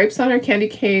stripes on our candy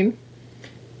cane.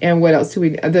 And what else do we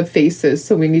need? The faces.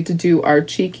 So we need to do our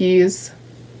cheekies.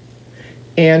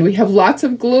 And we have lots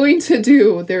of gluing to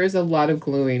do. There is a lot of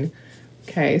gluing.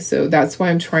 Okay, so that's why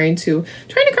I'm trying to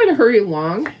kind of hurry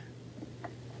along.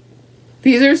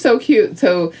 These are so cute.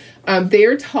 So they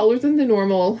are taller than the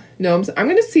normal gnomes. I'm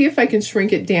going to see if I can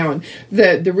shrink it down.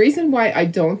 The reason why I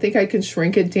don't think I can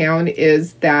shrink it down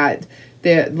is that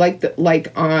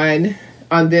like on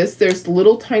this, there's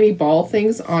little tiny ball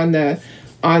things on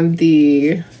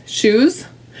the shoes,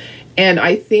 and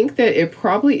I think that it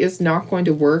probably is not going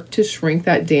to work to shrink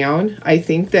that down. I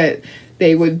think that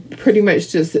they would pretty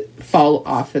much just fall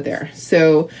off of there.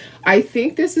 So I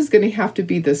think this is going to have to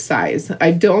be the size.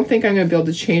 I don't think I'm going to be able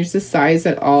to change the size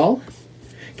at all.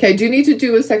 Okay, I do need to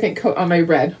do a second coat on my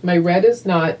red. My red is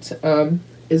not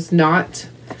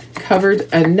covered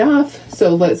enough,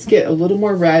 so let's get a little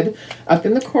more red up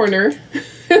in the corner.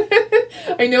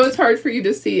 I know it's hard for you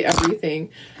to see everything.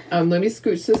 Let me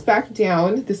scooch this back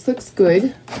down. This looks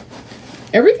good.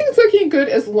 Everything's looking good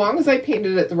as long as I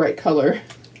painted it the right color.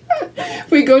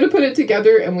 If we go to put it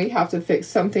together and we have to fix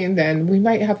something, then we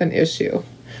might have an issue.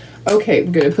 Okay,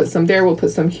 we're going to put some there. We'll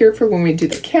put some here for when we do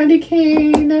the candy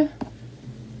cane.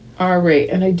 All right,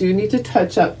 and I do need to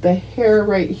touch up the hair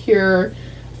right here.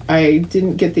 I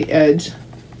didn't get the edge,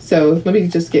 so let me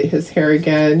just get his hair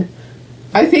again.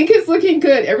 I think it's looking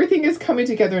good. Everything is coming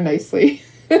together nicely.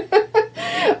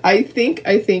 I think.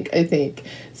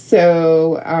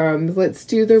 So let's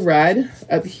do the red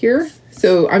up here.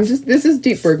 So this is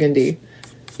deep burgundy.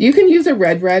 You can use a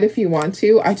red if you want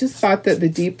to. I just thought that the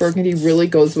deep burgundy really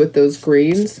goes with those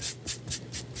greens.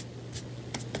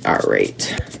 All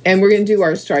right. And we're going to do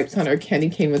our stripes on our candy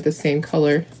cane with the same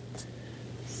color.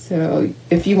 So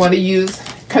if you want to use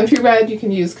country red, you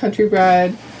can use country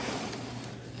red.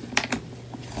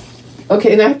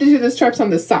 Okay, and I have to do the stripes on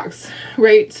the socks,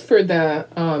 right? For the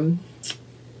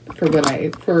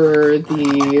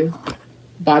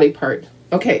body part.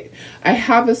 Okay, I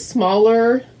have a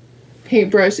smaller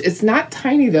paintbrush. It's not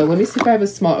tiny though. Let me see if I have a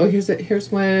small. Oh,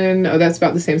 here's one. Oh, that's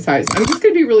about the same size. I'm just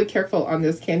gonna be really careful on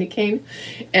this candy cane,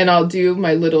 and I'll do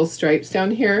my little stripes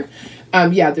down here.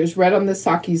 Yeah, there's red on the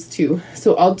sockies too,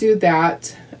 so I'll do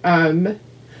that. Hi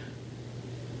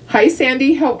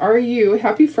Sandy, how are you?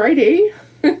 Happy Friday.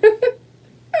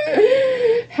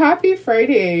 Happy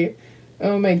Friday.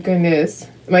 Oh my goodness.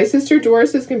 My sister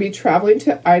Doris is going to be traveling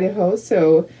to Idaho,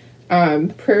 so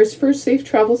prayers for safe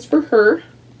travels for her.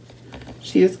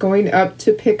 She is going up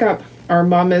to pick up our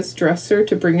mama's dresser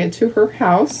to bring it to her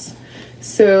house.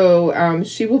 So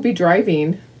she will be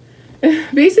driving,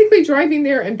 basically driving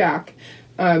there and back.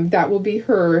 That will be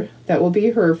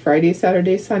her Friday,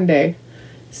 Saturday, Sunday.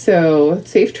 So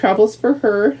safe travels for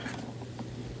her.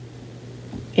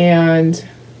 And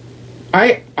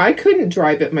I couldn't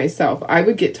drive it myself. I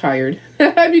would get tired.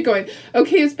 I'd be going,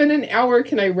 okay, it's been an hour.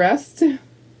 Can I rest?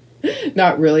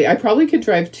 Not really. I probably could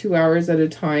drive 2 hours at a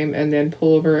time and then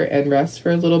pull over and rest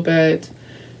for a little bit.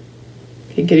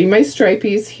 Okay, getting my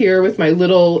stripies here with my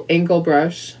little angle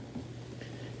brush.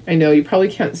 I know you probably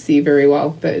can't see very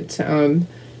well, but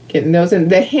getting those in.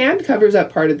 The hand covers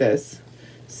up part of this,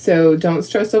 so don't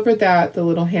stress over that. The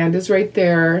little hand is right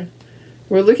there.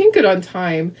 We're looking good on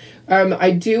time.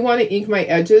 I do want to ink my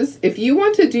edges. If you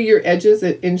want to do your edges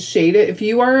and shade it, if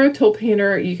you are a tool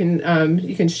painter, you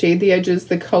can shade the edges,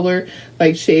 the color,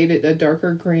 like shade it a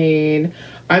darker green.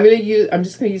 I'm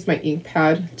just gonna use my ink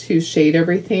pad to shade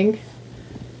everything.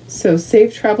 So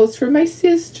safe travels for my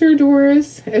sister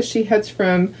Doris as she heads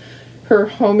from her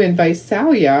home in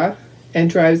Visalia and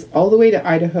drives all the way to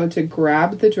Idaho to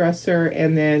grab the dresser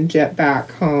and then jet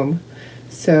back home.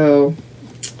 So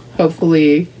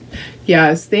hopefully,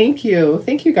 yes, thank you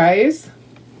guys.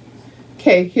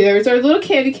 Okay, here's our little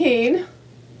candy cane.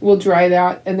 We'll dry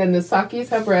that, and then the sakis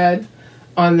have red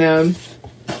on them.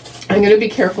 I'm going to be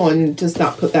careful and just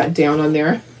not put that down on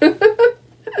there.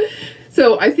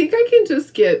 So I think I can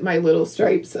just get my little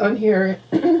stripes on here.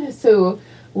 So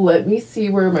let me see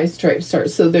where my stripes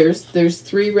start. So there's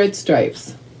 3 red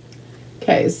stripes.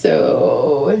 Okay,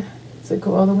 so does it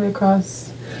go all the way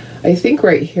across? I think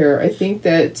right here. I think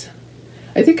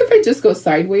if I just go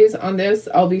sideways on this,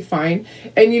 I'll be fine.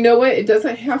 And you know what? It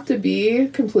doesn't have to be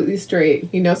completely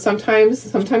straight. You know,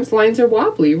 sometimes lines are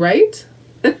wobbly, right?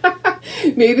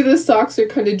 Maybe the socks are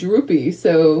kind of droopy.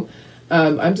 So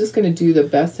I'm just going to do the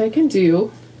best I can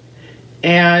do.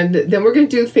 And then we're going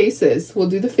to do faces. We'll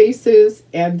do the faces,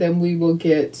 and then we will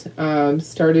get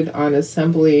started on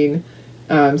assembling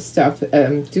stuff,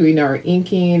 doing our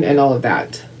inking and all of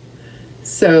that.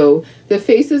 So the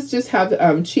faces just have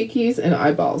cheekies and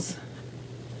eyeballs.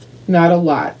 Not a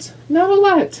lot. Not a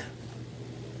lot.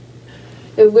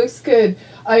 It looks good.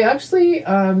 I actually,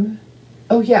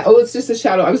 oh yeah, oh, it's just a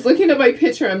shadow. I was looking at my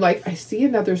picture. I'm like, I see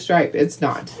another stripe. It's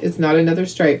not. It's not another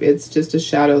stripe. It's just a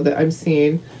shadow that I'm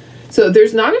seeing. So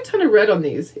there's not a ton of red on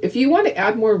these. If you want to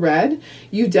add more red,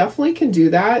 you definitely can do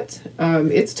that.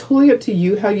 It's totally up to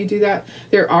you how you do that.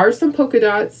 There are some polka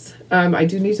dots. I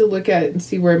do need to look at and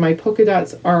see where my polka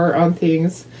dots are on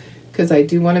things, because I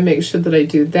do want to make sure that I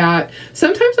do that.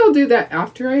 Sometimes I'll do that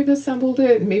after I've assembled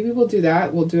it. Maybe we'll do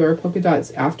that. We'll do our polka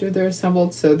dots after they're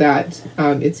assembled, so that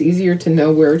it's easier to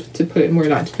know where to put it and where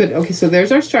not to put it. Okay, so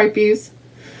there's our stripies.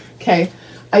 Okay,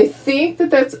 I think that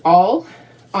that's all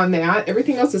on that.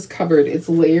 Everything else is covered. It's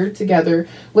layered together.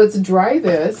 Let's dry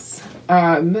this.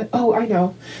 Oh, I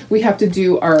know. We have to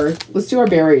do let's do our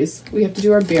berries. We have to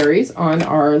do our berries on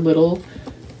our little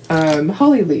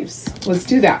holly leaves. Let's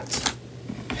do that.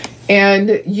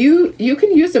 And you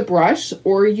can use a brush,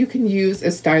 or you can use a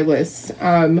stylus.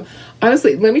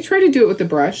 Honestly, let me try to do it with the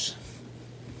brush.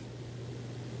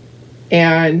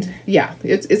 And yeah,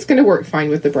 it's going to work fine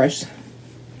with the brush.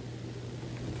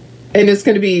 And it's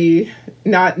going to be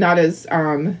not as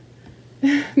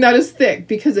thick,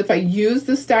 because if I use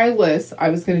the stylus, I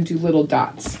was going to do little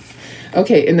dots.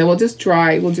 Okay, and then we'll just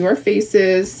dry. We'll do our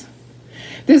faces.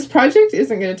 This project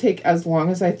isn't going to take as long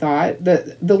as I thought.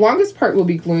 The longest part will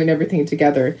be gluing everything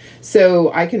together,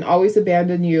 so I can always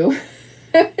abandon you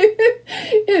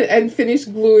and finish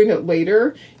gluing it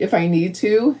later if I need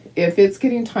to. If it's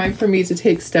getting time for me to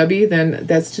take stubby, then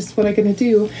that's just what I'm going to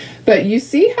do. But you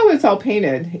see how it's all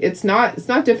painted. It's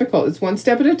not difficult. It's one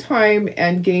step at a time,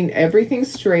 and getting everything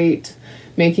straight,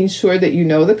 making sure that you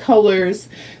know the colors.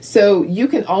 So you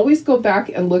can always go back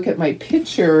and look at my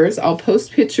pictures. I'll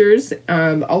post pictures.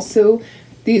 Also,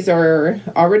 these are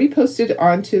already posted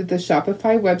onto the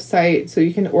Shopify website, so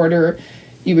you can order.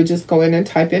 You would just go in and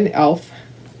type in elf,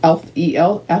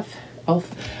 E-L-F,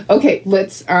 elf. Okay,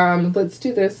 let's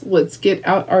do this. Let's get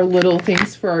out our little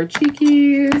things for our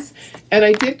cheekies. And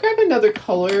I did grab another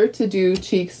color to do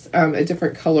cheeks, a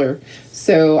different color.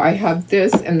 So I have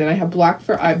this, and then I have black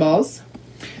for eyeballs.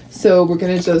 So we're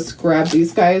gonna just grab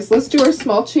these guys. Let's do our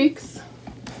small cheeks.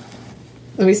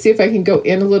 Let me see if I can go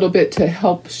in a little bit to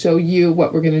help show you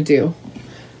what we're gonna do.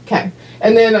 Okay,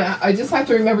 and then I just have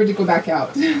to remember to go back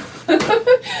out.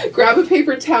 Grab a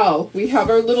paper towel. We have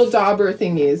our little dauber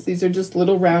thingies. These are just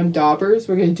little round daubers.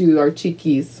 We're going to do our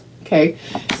cheekies. Okay,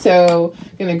 so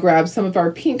I'm going to grab some of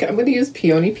our pink. I'm going to use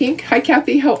peony pink. Hi,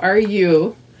 Kathy. How are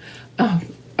you? Oh,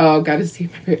 got to see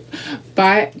my...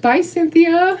 Bye,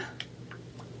 Cynthia.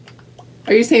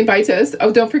 Are you saying bye to us?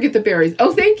 Oh, don't forget the berries.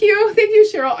 Oh, thank you. Thank you,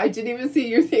 Cheryl. I didn't even see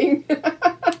your thing.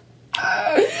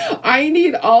 I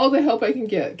need all the help I can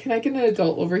get. Can I get an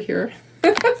adult over here?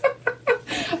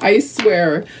 I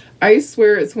swear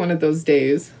it's one of those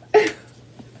days.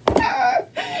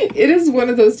 It is one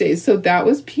of those days. So that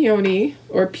was peony,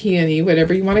 or peony,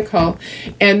 whatever you want to call.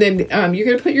 And then you're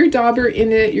going to put your dauber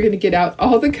in it. You're going to get out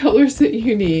all the colors that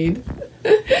you need.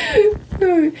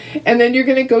 And then you're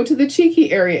going to go to the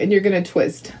cheeky area and you're going to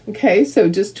twist. Okay, so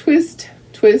just twist,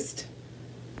 twist,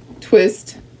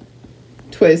 twist,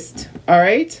 twist. All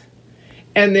right.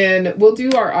 And then we'll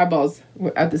do our eyeballs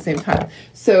at the same time.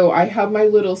 So I have my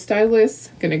little stylus.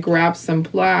 Going to grab some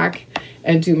black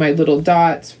and do my little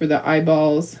dots for the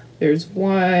eyeballs. There's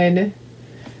one.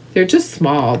 They're just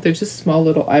small. They're just small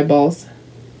little eyeballs.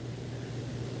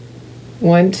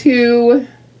 1, 2.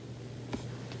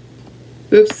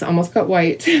 Oops, almost got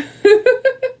white.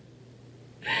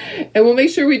 And we'll make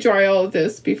sure we dry all of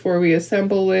this before we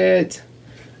assemble it.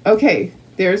 Okay,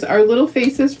 there's our little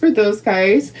faces for those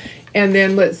guys. And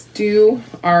then let's do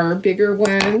our bigger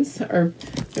ones, our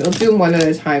We'll do them one at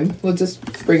a time. We'll just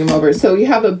bring them over. So you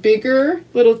have a bigger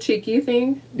little cheeky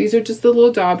thing. These are just the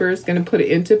little daubers. Going to put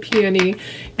it into peony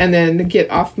and then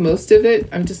get off most of it.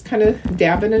 I'm just kind of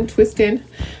dabbing and twisting,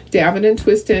 dabbing and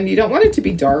twisting. You don't want it to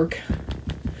be dark,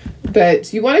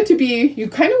 but you want it to be, you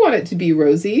kind of want it to be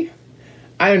rosy.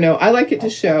 I don't know. I like it to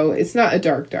show. It's not a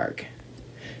dark.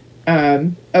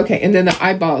 Okay, and then the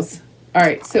eyeballs. All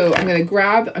right, so I'm going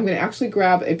to actually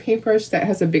grab a paintbrush that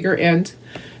has a bigger end,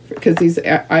 because these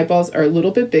eyeballs are a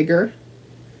little bit bigger.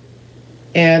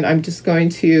 And I'm just going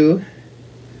to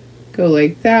go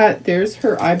like that. There's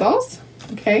her eyeballs.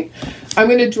 Okay. I'm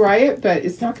going to dry it, but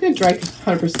it's not going to dry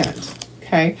 100%.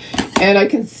 Okay. And I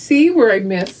can see where I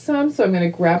missed some, so I'm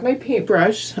going to grab my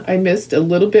paintbrush. I missed a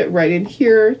little bit right in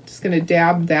here. Just going to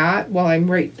dab that while I'm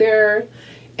right there.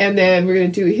 And then we're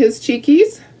going to do his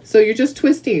cheekies. So you're just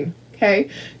twisting. Okay.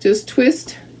 Just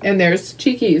twist, and there's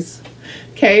cheekies.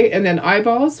 Okay, and then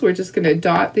eyeballs, we're just going to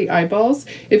dot the eyeballs.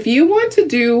 If you want to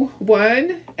do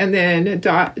one and then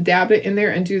dab it in there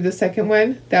and do the second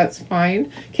one, that's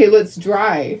fine. Okay, let's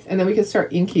dry, and then we can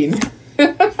start inking.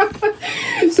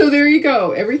 So there you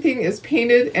go. Everything is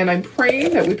painted, and I'm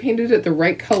praying that we painted it the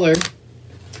right color.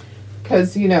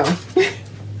 Because, you know,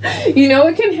 you know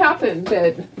it can happen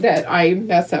that I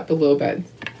mess up a little bit.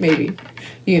 Maybe,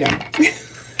 you know.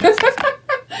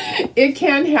 It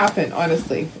can happen,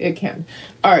 honestly. It can.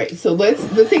 All right, so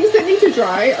the things that need to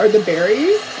dry are the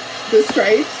berries, the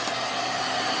stripes,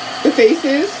 the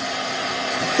faces,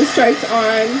 the stripes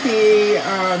on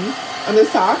the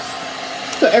socks.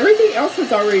 So everything else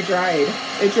has already dried.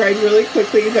 It dried really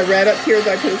quickly. The red up here,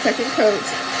 I put a second coat.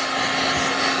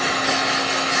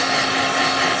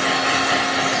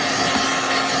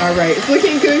 All right, it's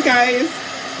looking good, guys.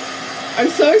 I'm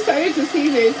so excited to see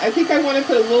these. I think I want to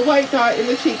put a little white dot in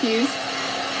the cheekies.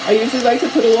 I usually like to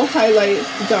put a little highlight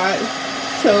dot.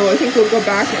 So I think we'll go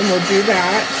back and we'll do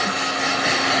that.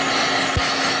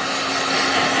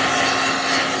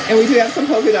 And we do have some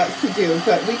polka dots to do,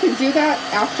 but we can do that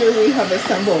after we have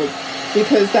assembled,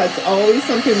 because that's always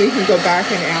something we can go back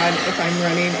and add if I'm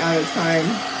running out of time.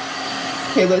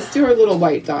 Okay, let's do our little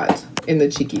white dot in the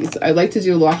cheekies. I like to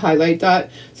do a little highlight dot.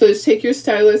 So just take your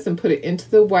stylus and put it into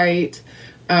the white.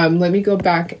 Let me go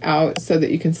back out so that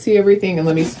you can see everything, and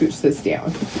let me scooch this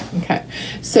down. Okay,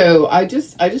 so I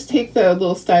just take the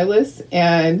little stylus,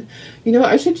 and you know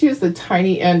what, I should use the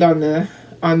tiny end on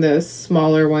the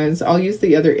smaller ones. I'll use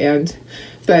the other end,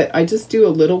 but I just do a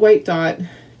little white dot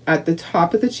at the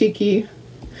top of the cheeky,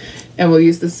 and we'll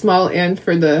use the small end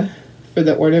for the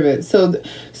ornament. So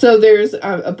there's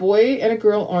a boy and a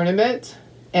girl ornament,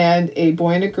 and a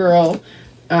boy and a girl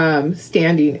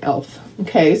standing elf.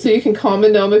 Okay, so you can call them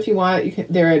a gnome if you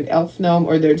want. They're an elf gnome,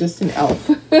 or they're just an elf.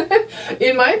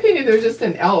 In my opinion, they're just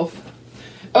an elf.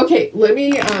 Okay, let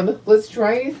me let's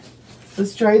dry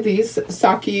these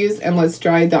sockies, and let's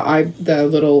dry the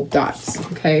little dots.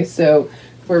 Okay, so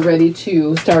we're ready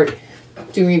to start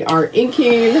doing our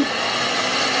inking.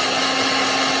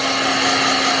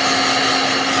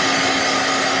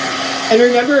 And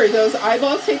remember, those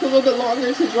eyeballs take a little bit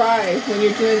longer to dry when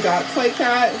you're doing dots like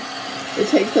that. It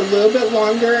takes a little bit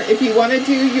longer. If you want to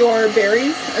do your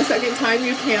berries a second time,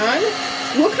 you can.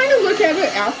 We'll kind of look at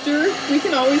it after. We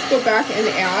can always go back and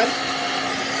add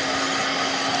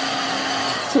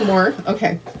some more.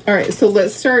 Okay. All right. So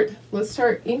let's start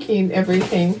inking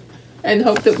everything and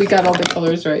hope that we got all the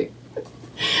colors right.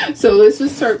 So let's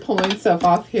just start pulling stuff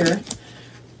off here.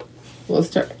 We'll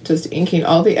start just inking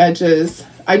all the edges.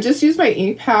 I just use my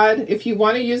ink pad. If you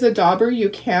want to use a dauber, you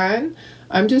can.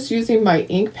 I'm just using my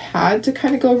ink pad to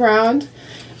kind of go around.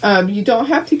 You don't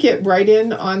have to get right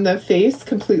in on the face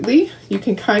completely. You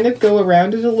can kind of go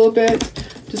around it a little bit.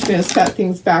 Just going to set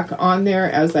things back on there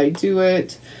as I do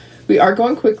it. We are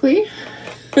going quickly.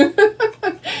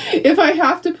 If I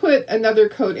have to put another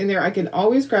coat in there, I can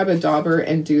always grab a dauber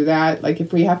and do that. Like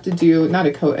if we have to do, not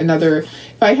a coat,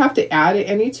 if I have to add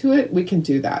any to it, we can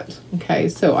do that. Okay,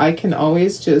 so I can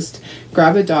always just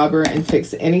grab a dauber and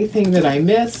fix anything that I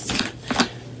miss.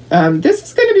 This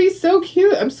is going to be so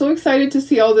cute. I'm so excited to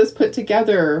see all this put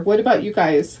together. What about you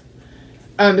guys?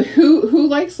 Who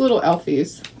likes little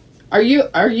elfies? Are you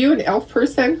an elf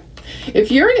person?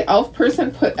 If you're an elf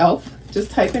person, put elf.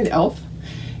 Just type in elf.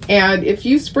 And if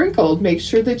you sprinkled, make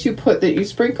sure that you put that you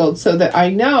sprinkled, so that I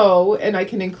know and I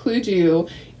can include you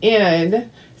in.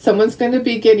 Someone's going to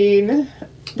be getting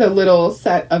the little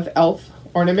set of elf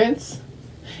ornaments.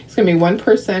 It's going to be one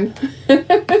person.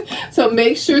 So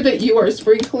make sure that you are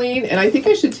sprinkling. And I think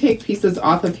I should take pieces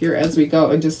off of here as we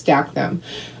go and just stack them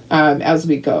as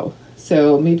we go.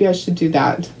 So maybe I should do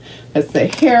that. That's the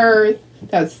hair.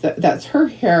 that's her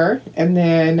hair. And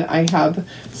then I have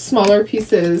smaller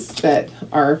pieces that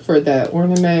are for the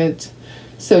ornament.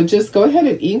 So just go ahead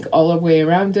and ink all the way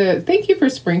around it. Thank you for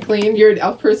sprinkling. You're an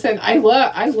elf person. I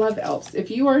love elves.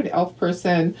 If you are an elf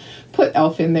person, put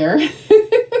elf in there.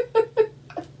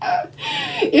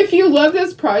 If you love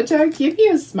this project, give me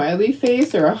a smiley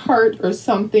face or a heart or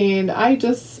something. I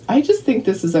just think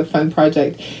this is a fun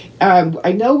project.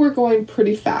 I know we're going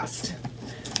pretty fast,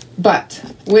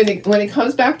 but when it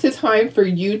comes back to time for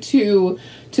you to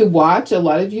watch, a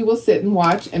lot of you will sit and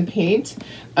watch and paint.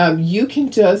 You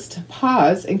can just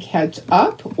pause and catch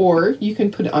up, or you can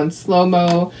put it on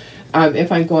slow-mo.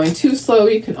 If I'm going too slow,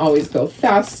 you can always go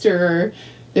faster.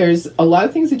 There's a lot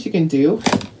of things that you can do.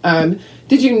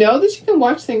 Did you know that you can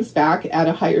watch things back at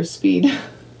a higher speed?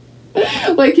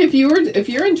 Like if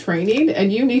you're in training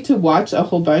and you need to watch a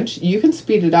whole bunch, you can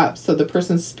speed it up so the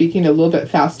person's speaking a little bit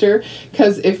faster.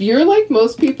 Because if you're like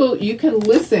most people, you can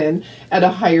listen at a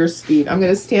higher speed. I'm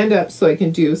going to stand up so I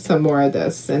can do some more of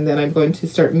this, and then I'm going to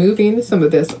start moving some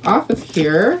of this off of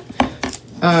here.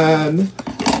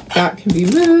 That can be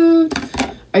moved.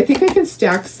 I think I can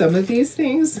stack some of these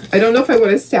things. I don't know if I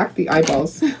want to stack the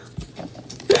eyeballs.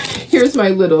 Here's my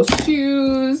little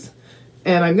shoes.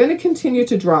 And I'm going to continue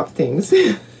to drop things.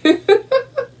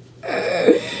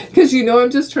 Because you know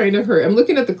I'm just trying to hurry. I'm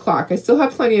looking at the clock. I still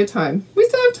have plenty of time. We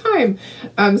still have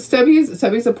time.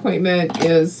 Stubby's appointment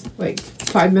is like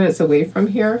 5 minutes away from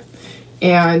here.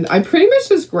 And I pretty much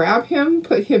just grab him,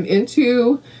 put him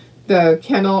into the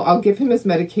kennel. I'll give him his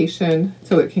medication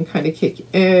so it can kind of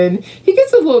kick in. He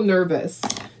gets a little nervous,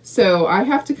 so I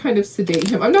have to kind of sedate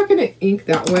him. I'm not going to ink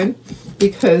that one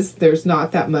because there's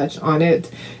not that much on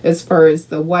it. As far as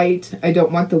the white, I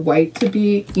don't want the white to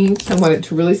be inked. I want it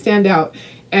to really stand out.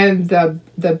 And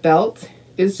the belt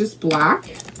is just black.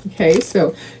 Okay,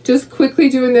 so just quickly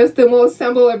doing this, then we'll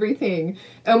assemble everything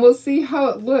and we'll see how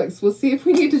it looks. We'll see if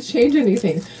we need to change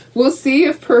anything. We'll see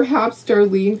if perhaps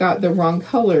Darlene got the wrong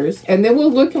colors, and then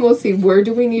we'll look and we'll see where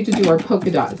do we need to do our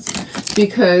polka dots,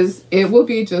 because it will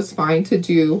be just fine to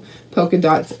do polka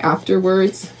dots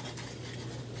afterwards.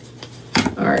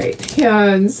 All right,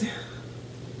 hands.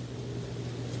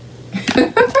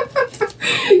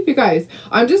 You guys,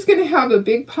 I'm just going to have a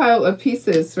big pile of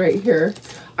pieces right here.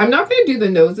 I'm not going to do the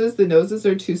noses. The noses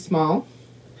are too small.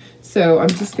 So I'm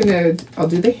just going to, I'll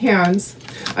do the hands.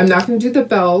 I'm not going to do the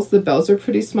bells. The bells are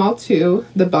pretty small too.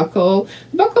 The buckle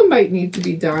might need to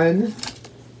be done.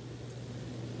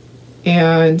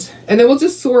 And then we'll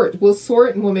just sort. We'll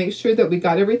sort and we'll make sure that we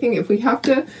got everything. If we have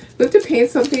to paint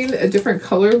something a different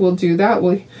color, we'll do that.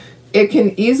 It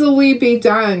can easily be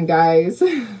done, guys.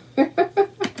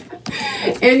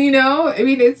 And you know, I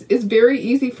mean, it's very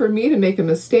easy for me to make a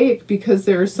mistake because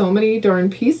there are so many darn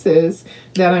pieces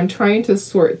that I'm trying to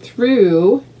sort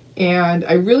through. And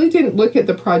I really didn't look at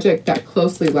the project that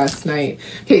closely last night.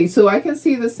 Okay, so I can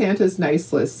see the Santa's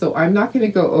nice list, so I'm not going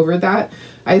to go over that.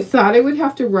 I thought I would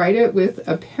have to write it with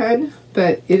a pen,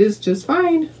 but it is just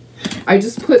fine. I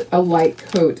just put a light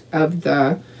coat of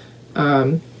the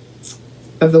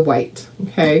white.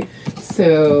 Okay,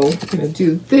 so I'm going to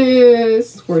do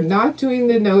this. We're not doing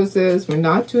the noses. We're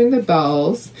not doing the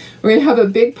bells. We're going to have a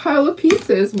big pile of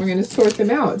pieces, and we're going to sort them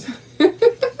out.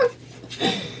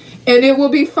 And it will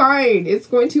be fine. It's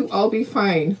going to all be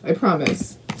fine. I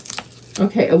promise.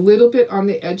 Okay, a little bit on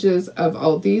the edges of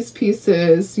all these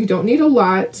pieces. You don't need a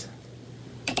lot.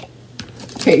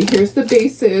 Okay, here's the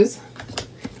bases.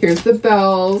 Here's the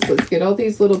bells. Let's get all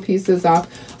these little pieces off.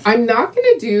 I'm not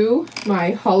going to do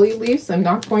my holly leaves. I'm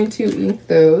not going to ink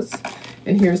those.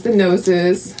 And here's the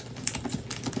noses.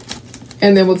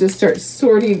 And then we'll just start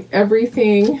sorting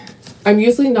everything. I'm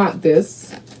usually not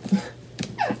this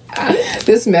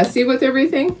messy with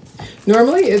everything.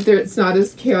 Normally it's not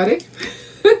as chaotic.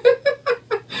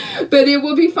 But it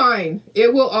will be fine.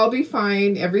 It will all be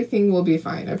fine. Everything will be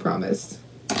fine, I promise.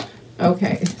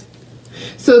 Okay.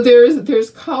 So there's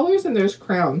collars and there's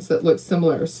crowns that look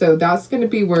similar. So that's going to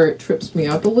be where it trips me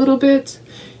up a little bit,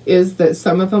 is that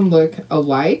some of them look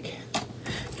alike.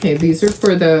 Okay, these are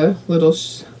for the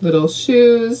little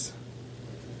shoes.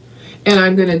 And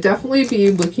I'm going to definitely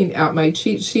be looking at my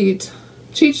cheat sheet.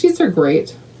 Cheat sheets are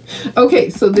great. Okay,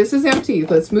 so this is empty.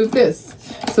 Let's move this.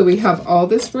 So we have all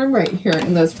this room right here,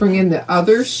 and let's bring in the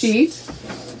other sheet.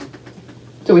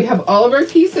 So we have all of our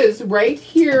pieces right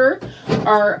here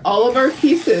are all of our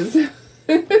pieces.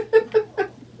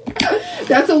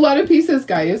 That's a lot of pieces,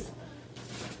 guys.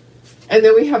 And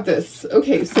then we have this.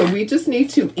 Okay, so we just need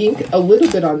to ink a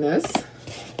little bit on this.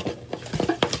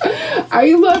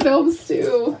 I love elves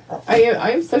too. I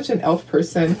am such an elf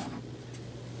person.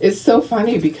 It's so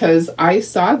funny because I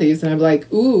saw these and I'm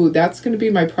like, ooh, that's going to be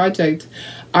my project.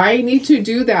 I need to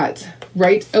do that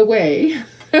right away.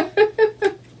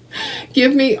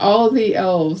 Give me all the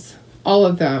elves, all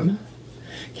of them.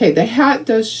 Okay, the hat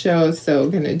does show, so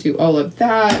I'm going to do all of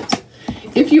that.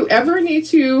 If you ever need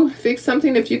to fix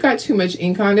something, if you got too much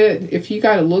ink on it, if you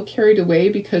got a little carried away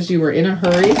because you were in a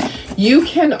hurry, you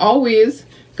can always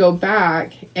go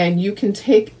back and you can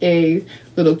take a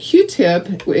little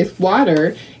Q-tip with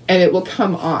water and it will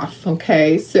come off,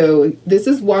 okay? So this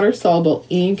is water-soluble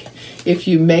ink. If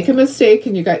you make a mistake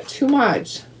and you got too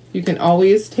much, you can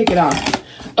always take it off.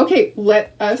 Okay,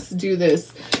 let us do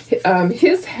this.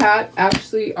 His hat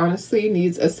actually, honestly,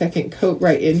 needs a second coat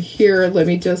right in here. Let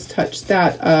me just touch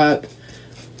that up.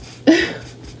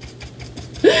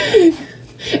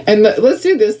 And let's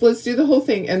do this. Let's do the whole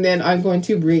thing, and then I'm going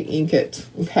to re-ink it.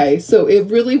 Okay, so it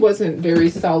really wasn't very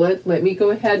solid. Let me go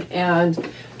ahead and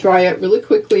dry it really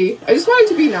quickly. I just want it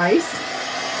to be nice.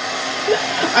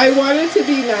 I want it to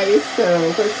be nice,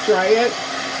 so let's dry it,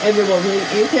 and then we'll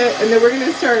re-ink it, and then we're going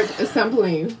to start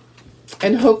assembling.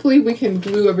 And hopefully we can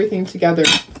glue everything together.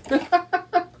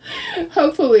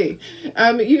 Hopefully.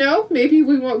 You know, maybe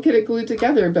we won't get it glued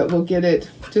together, but we'll get it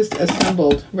just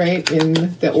assembled, right,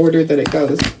 in the order that it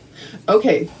goes.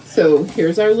 Okay, so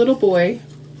here's our little boy.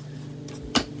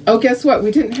 Oh, guess what?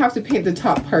 We didn't have to paint the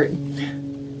top part.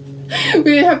 We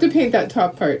didn't have to paint that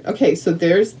top part. Okay, so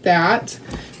there's that.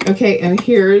 Okay, and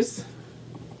here's...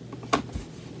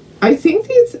 I think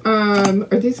these,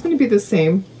 are these going to be the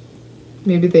same?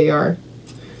 Maybe they are.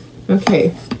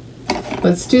 Okay,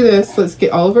 let's do this. Let's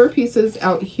get all of our pieces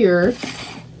out here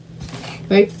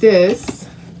like this.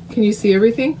 Can you see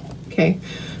everything? Okay.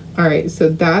 All right, so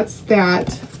that's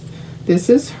that. This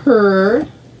is her,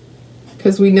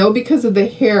 because we know because of the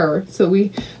hair. So we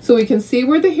can see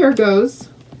where the hair goes.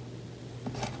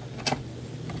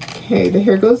 Okay, the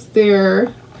hair goes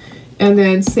there. And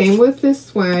then same with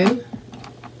this one.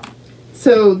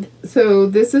 So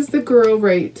this is the girl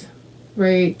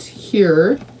right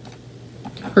here.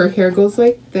 Her hair goes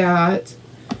like that.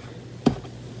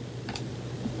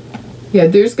 Yeah,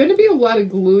 there's going to be a lot of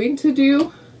gluing to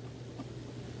do.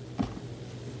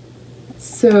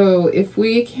 So if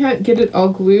we can't get it all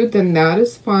glued, then that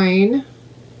is fine.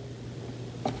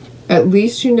 At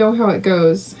least you know how it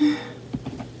goes.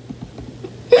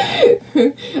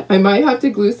 I might have to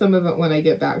glue some of it when I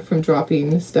get back from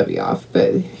dropping Stubby off,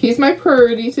 but he's my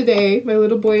priority today. My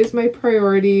little boy is my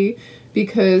priority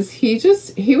because he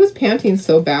was panting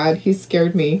so bad. He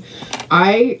scared me.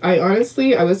 I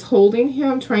honestly, I was holding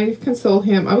him, trying to console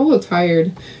him. I'm a little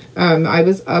tired. I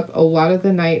was up a lot of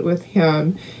the night with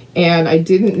him, and I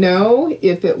didn't know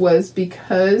if it was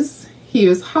because he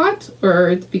was hot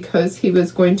or because he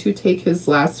was going to take his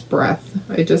last breath.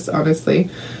 I just honestly,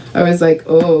 I was like,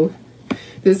 oh,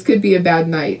 this could be a bad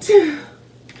night.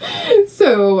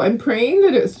 So I'm praying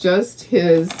that it's just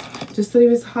that he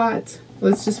was hot.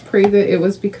 Let's just pray that it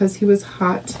was because he was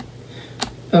hot.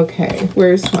 Okay,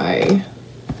 where's my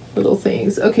little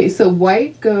things? Okay, so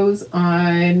white goes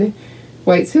on,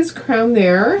 white's his crown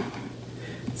there.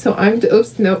 So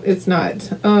oops, no, it's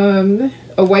not. A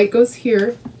white goes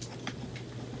here.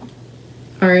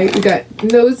 All right, we got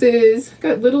noses,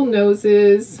 got little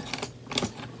noses,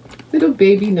 little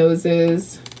baby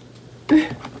noses.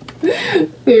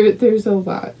 There's a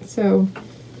lot. So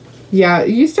yeah,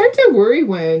 you start to worry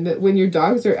when your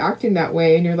dogs are acting that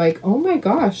way and you're like, oh my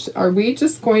gosh, are we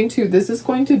just going to, this is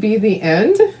going to be the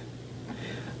end?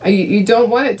 You don't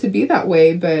want it to be that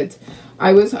way, but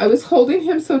I was holding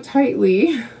him so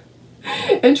tightly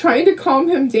and trying to calm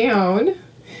him down,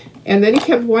 and then he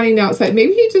kept wanting outside.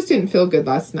 Maybe he just didn't feel good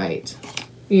last night.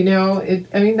 You know,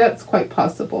 I mean, that's quite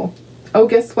possible. Oh,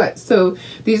 guess what? So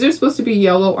these are supposed to be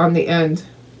yellow on the end.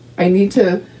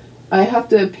 I have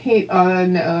to paint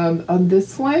on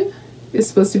this one. It's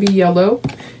supposed to be yellow.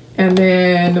 And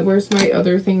then where's my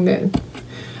other thing then?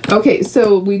 Okay,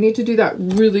 so we need to do that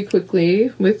really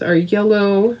quickly with our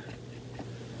yellow.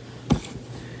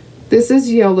 This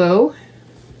is yellow.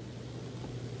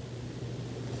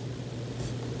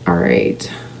 All right.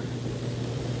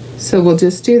 So we'll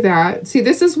just do that. See,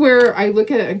 this is where I look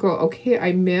at it and go, okay,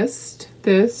 I missed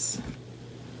this.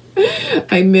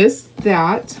 I missed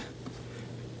that.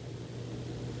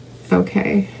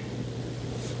 Okay.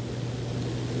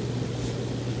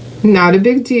 Not a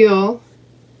big deal.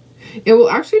 It will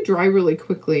actually dry really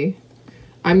quickly.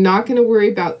 I'm not going to worry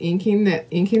about inking that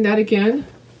again.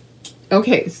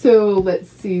 Okay, so let's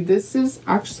see. This is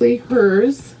actually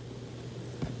hers.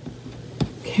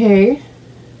 Okay.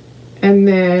 And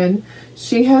then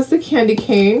she has the candy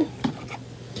cane.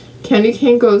 Candy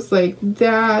cane goes like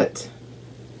that.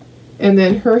 And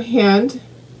then her hand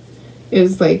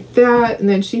is like that, and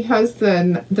then she has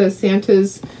the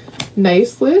Santa's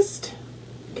nice list.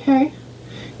 Okay,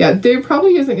 yeah, there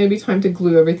probably isn't going to be time to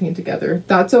glue everything together.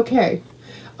 That's okay.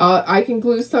 I can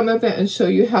glue some of it and show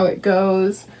you how it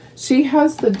goes. She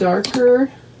has the darker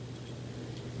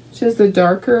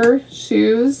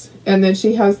shoes, and then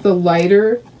she has the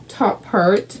lighter top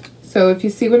part. So if you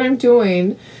see what I'm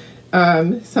doing,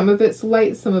 some of it's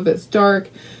light, some of it's dark.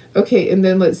 Okay, and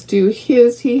then let's do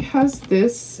his. He has,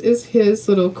 this is his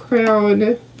little crown.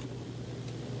 If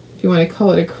you want to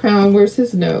call it a crown. Where's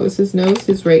his nose? His nose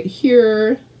is right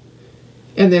here.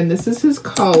 And then this is his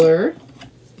collar.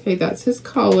 Okay, that's his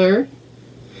collar.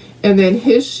 And then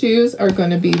his shoes are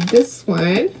going to be this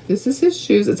one. This is his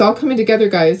shoes. It's all coming together,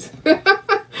 guys.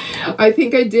 I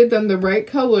think I did them the right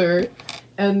color.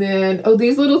 And then, oh,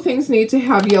 these little things need to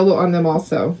have yellow on them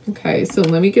also. Okay, so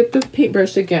let me get the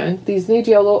paintbrush again. These need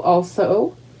yellow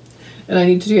also. And I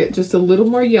need to get just a little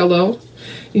more yellow.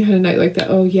 You had a night like that.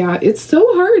 Oh, yeah. It's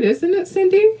so hard, isn't it,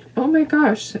 Cindy? Oh, my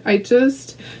gosh. I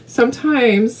just,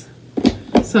 sometimes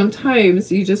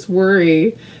you just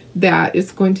worry that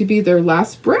it's going to be their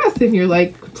last breath. And you're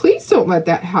like, please don't let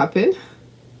that happen.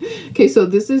 Okay, so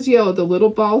this is yellow. The little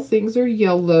ball things are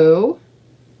yellow.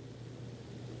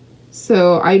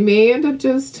 So I may end up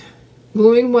just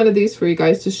gluing one of these for you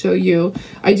guys to show you.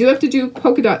 I do have to do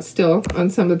polka dots still on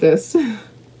some of this.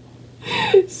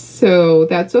 So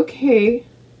that's okay.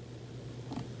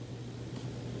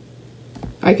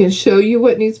 I can show you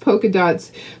what needs polka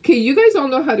dots. Okay, you guys all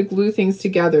know how to glue things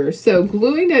together. So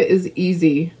gluing it is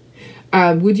easy.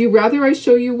 Would you rather I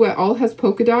show you what all has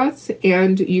polka dots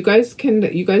and you guys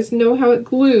know how it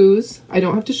glues? I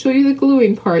don't have to show you the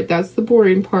gluing part. That's the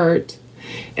boring part.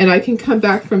 And I can come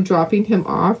back from dropping him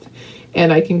off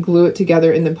and I can glue it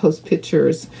together and then post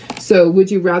pictures. So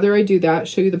would you rather I do that,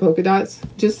 show you the polka dots?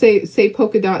 Just say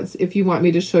polka dots if you want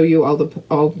me to show you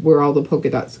where all the polka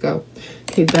dots go.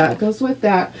 Okay, that goes with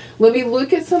that. Let me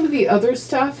look at some of the other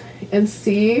stuff and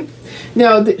see.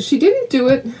 Now, she didn't do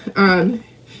it.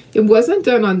 It wasn't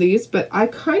done on these, but I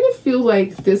kind of feel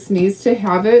like this needs to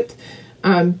have it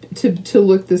to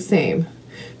look the same.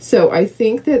 So I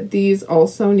think that these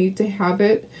also need to have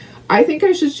it. I think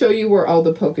I should show you where all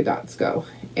the polka dots go.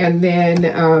 And then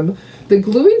the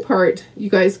gluing part, you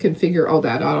guys can figure all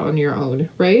that out on your own,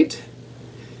 right?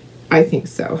 I think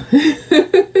so.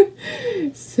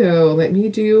 So let me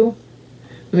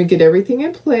get everything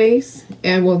in place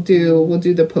and we'll do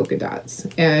the polka dots.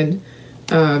 And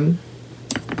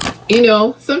you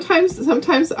know,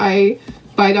 sometimes I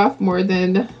bite off more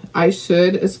than I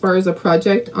should as far as a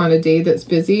project on a day that's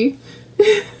busy.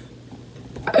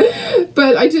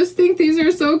 But I just think these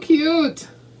are so cute.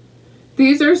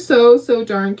 These are so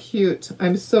darn cute.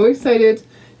 I'm so excited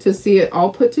to see it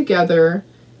all put together.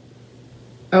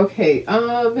 Okay,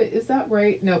 is that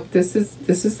right? Nope, this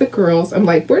is the girls. I'm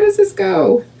like, where does this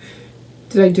go?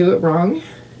 Did I do it wrong?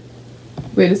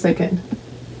 Wait a second.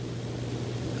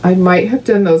 I might have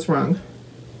done those wrong.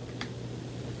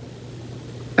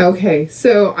 Okay,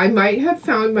 so I might have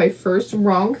found my first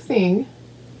wrong thing.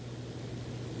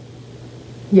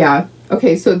 Yeah,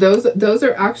 okay, so those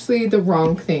are actually the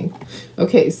wrong thing.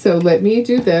 Okay, so let me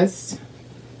do this.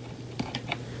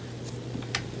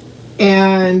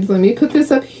 And let me put this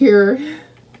up here.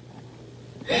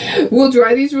 We'll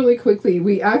dry these really quickly.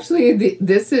 We actually,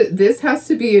 this has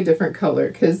to be a different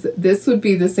color because this would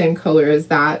be the same color as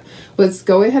that. Let's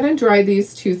go ahead and dry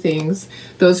these two things.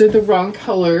 Those are the wrong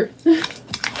color.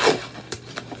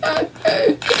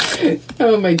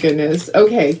 Oh my goodness.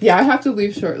 Okay, yeah, I have to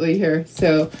leave shortly here.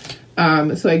 So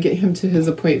I get him to his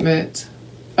appointment.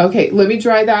 Okay, let me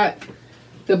dry that.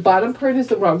 The bottom part is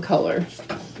the wrong color.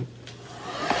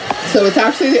 So it's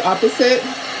actually the opposite.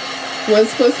 One's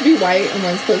supposed to be white and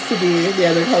one's supposed to be the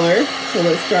other color. So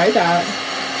let's dry that.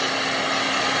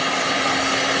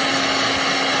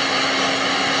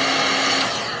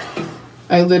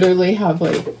 I literally have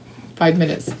like 5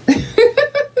 minutes.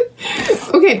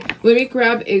 Okay, let me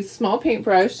grab a small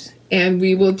paintbrush and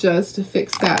we will just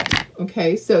fix that.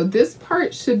 Okay, so this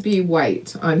part should be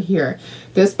white on here.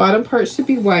 This bottom part should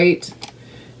be white.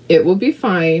 It will be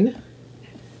fine.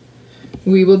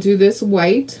 We will do this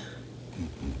white.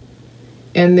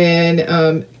 And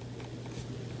then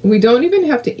we don't even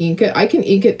have to ink it. I can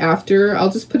ink it after. I'll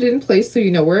just put it in place so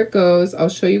you know where it goes. I'll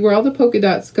show you where all the polka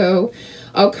dots go.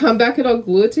 I'll come back and I'll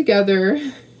glue it together.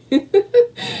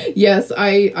 Yes,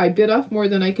 I bit off more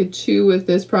than I could chew with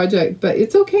this project, but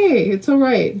it's okay. It's all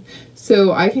right.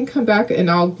 So I can come back and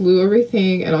I'll glue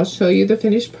everything and I'll show you the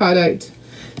finished product.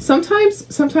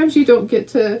 Sometimes you don't get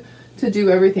to do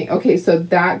everything. Okay, so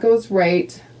that goes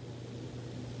right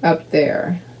up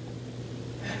there.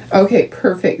 Okay,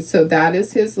 perfect. So that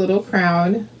is his little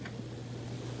crown.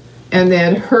 And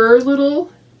then her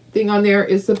little thing on there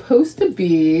is supposed to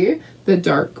be the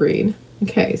dark green.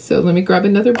 Okay, so let me grab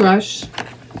another brush.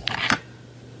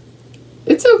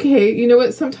 It's okay. You know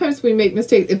what? Sometimes we make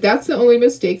mistakes. If that's the only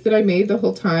mistake that I made the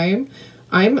whole time,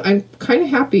 I'm kind of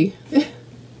happy.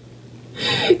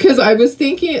 Because I was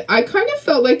thinking, I kind of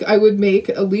felt like I would make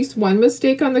at least one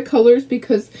mistake on the colors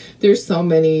because there's so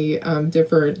many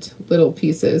different little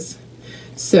pieces.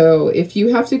 So if you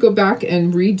have to go back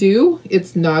and redo,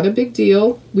 it's not a big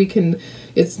deal.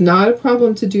 It's not a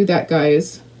problem to do that,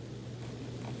 guys.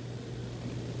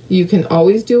 You can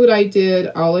always do what I did.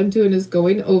 All I'm doing is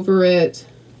going over it.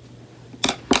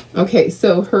 Okay,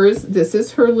 so this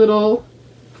is her little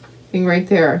thing right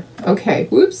there. Okay,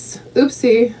 whoops,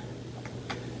 oopsie.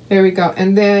 There we go.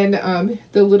 And then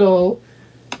the little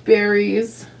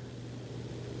berries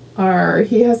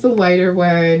he has the lighter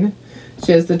one,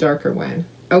 she has the darker one.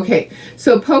 Okay,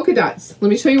 so polka dots. Let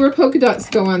me show you where polka dots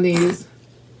go on these.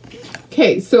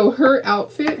 Okay, so her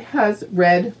outfit has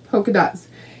red polka dots.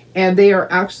 And they are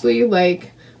actually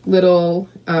like little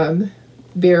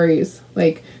berries,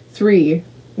 like 3.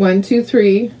 1, 2,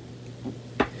 3.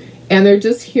 And they're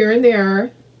just here and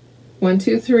there. 1,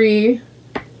 2, 3.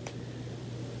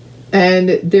 And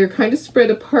they're kind of spread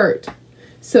apart.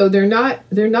 So they're not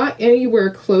anywhere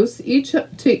close to each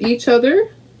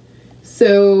other.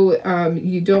 So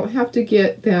you don't have to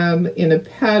get them in a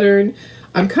pattern.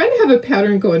 I kind of have a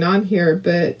pattern going on here,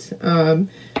 but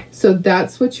so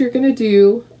that's what you're going to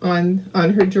do on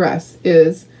her dress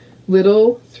is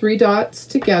little 3 dots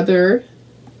together,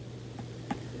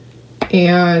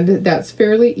 and that's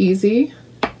fairly easy.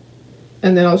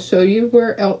 And then I'll show you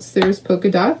where else there's polka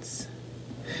dots.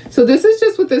 So this is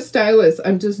just with the stylus.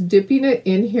 I'm just dipping it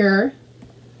in here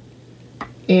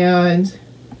and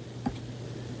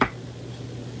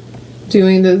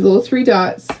doing the little 3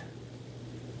 dots.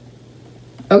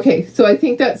 Okay, so I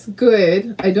think that's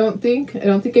good. I don't think I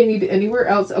need it anywhere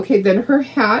else. Okay, then her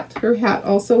hat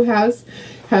also has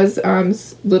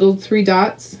little 3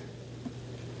 dots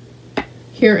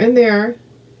here and there.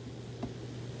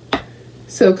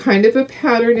 So kind of a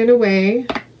pattern in a way.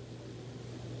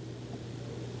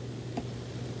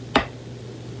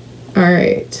 All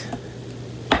right.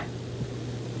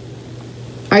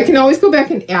 I can always go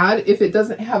back and add if it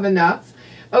doesn't have enough.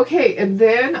 Okay, and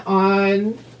then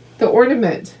on the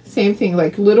ornament, same thing,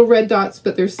 like little red dots,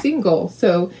 but they're single.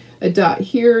 So a dot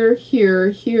here,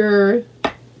 here, here,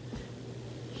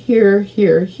 here,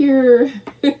 here, here.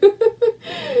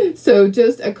 So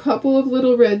just a couple of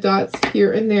little red dots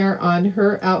here and there on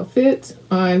her outfit,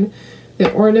 on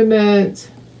the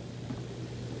ornament.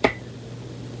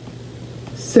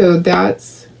 So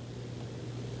that's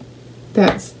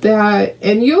that.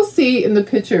 And you'll see in the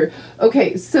picture.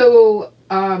 Okay, so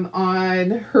on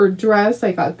her dress,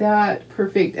 I got that.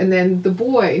 Perfect. And then the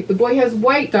boy has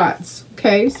white dots.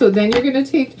 Okay, so then you're going to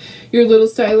take your little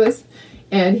stylus,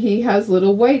 and he has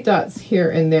little white dots here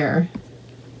and there.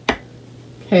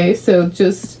 Okay, so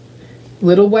just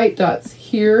little white dots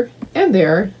here and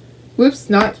there. Whoops,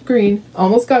 not green.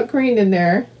 Almost got green in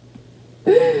there.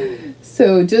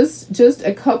 So just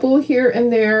a couple here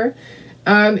and there.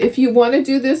 If you want to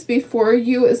do this before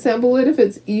you assemble it, if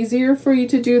it's easier for you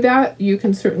to do that, you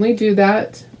can certainly do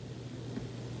that.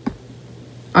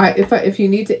 If you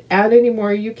need to add any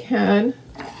more, you can.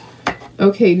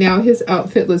 Okay, now his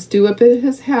outfit. Let's do up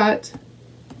his hat.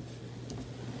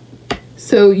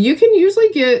 So you can usually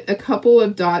get a couple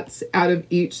of dots out of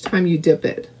each time you dip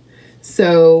it.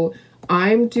 So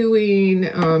I'm doing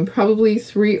probably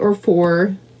 3 or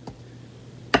 4,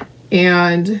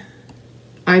 and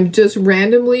I'm just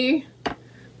randomly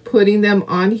putting them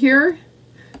on here.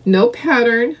 No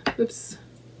pattern. Oops.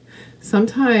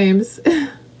 Sometimes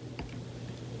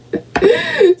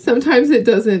it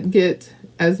doesn't get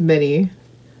as many.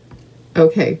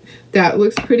 Okay, that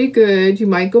looks pretty good. You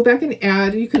might go back and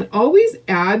add. You can always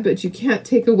add, but you can't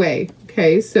take away.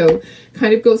 Okay, so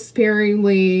kind of go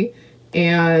sparingly,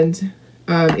 and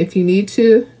if you need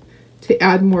to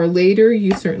add more later,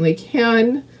 you certainly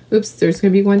can. Oops, there's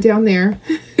going to be one down there.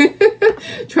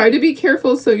 Try to be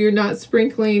careful so you're not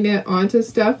sprinkling it onto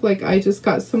stuff. Like I just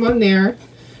got some on there.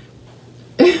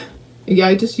 Yeah,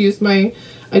 I just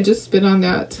spit on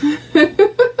that.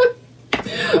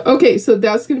 Okay, so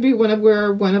that's going to be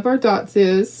where one of our dots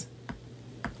is.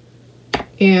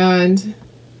 And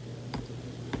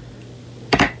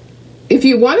if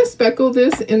you want to speckle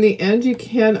this in the end, you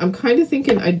can. I'm kind of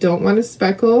thinking I don't want to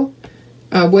speckle.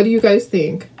 What do you guys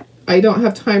think? I don't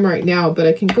have time right now, but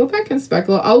I can go back and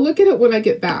speckle. I'll look at it when I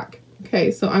get back. Okay,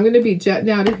 so I'm going to be jetting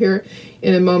out of here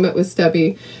in a moment with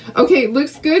Stubby. Okay,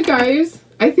 looks good, guys.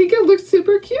 I think it looks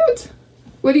super cute.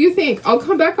 What do you think? I'll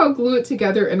come back, I'll glue it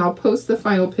together, and I'll post the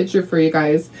final picture for you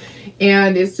guys.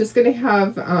 And it's just going to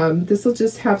have, this will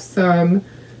just have some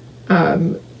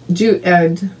jute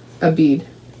and a bead.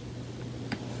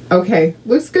 Okay,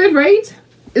 looks good, right?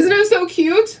 Isn't it so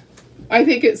cute? I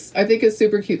think it's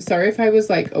super cute. Sorry if I was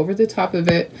like over the top of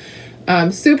it.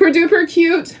 Super duper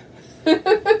cute.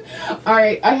 All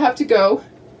right, I have to go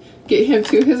get him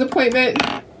to his appointment.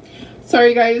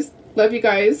 Sorry, guys. Love you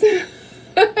guys.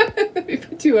 Let me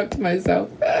put you up to myself.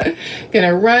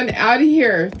 Gonna run out of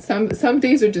here. Some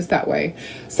days are just that way.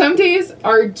 Some days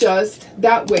are just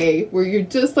that way where you're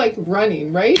just like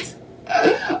running, right?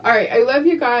 All right, I love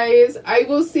you guys. I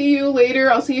will see you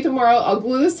later. I'll see you tomorrow. I'll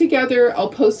glue this together. I'll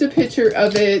post a picture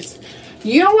of it.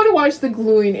 You don't want to watch the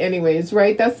gluing anyways,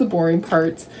 right? That's the boring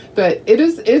part. But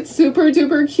it's super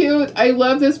duper cute. I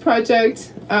love this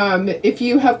project. If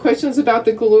you have questions about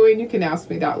the gluing, you can ask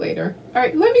me that later. All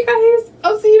right, love you guys.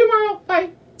 I'll see you tomorrow.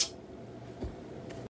 Bye.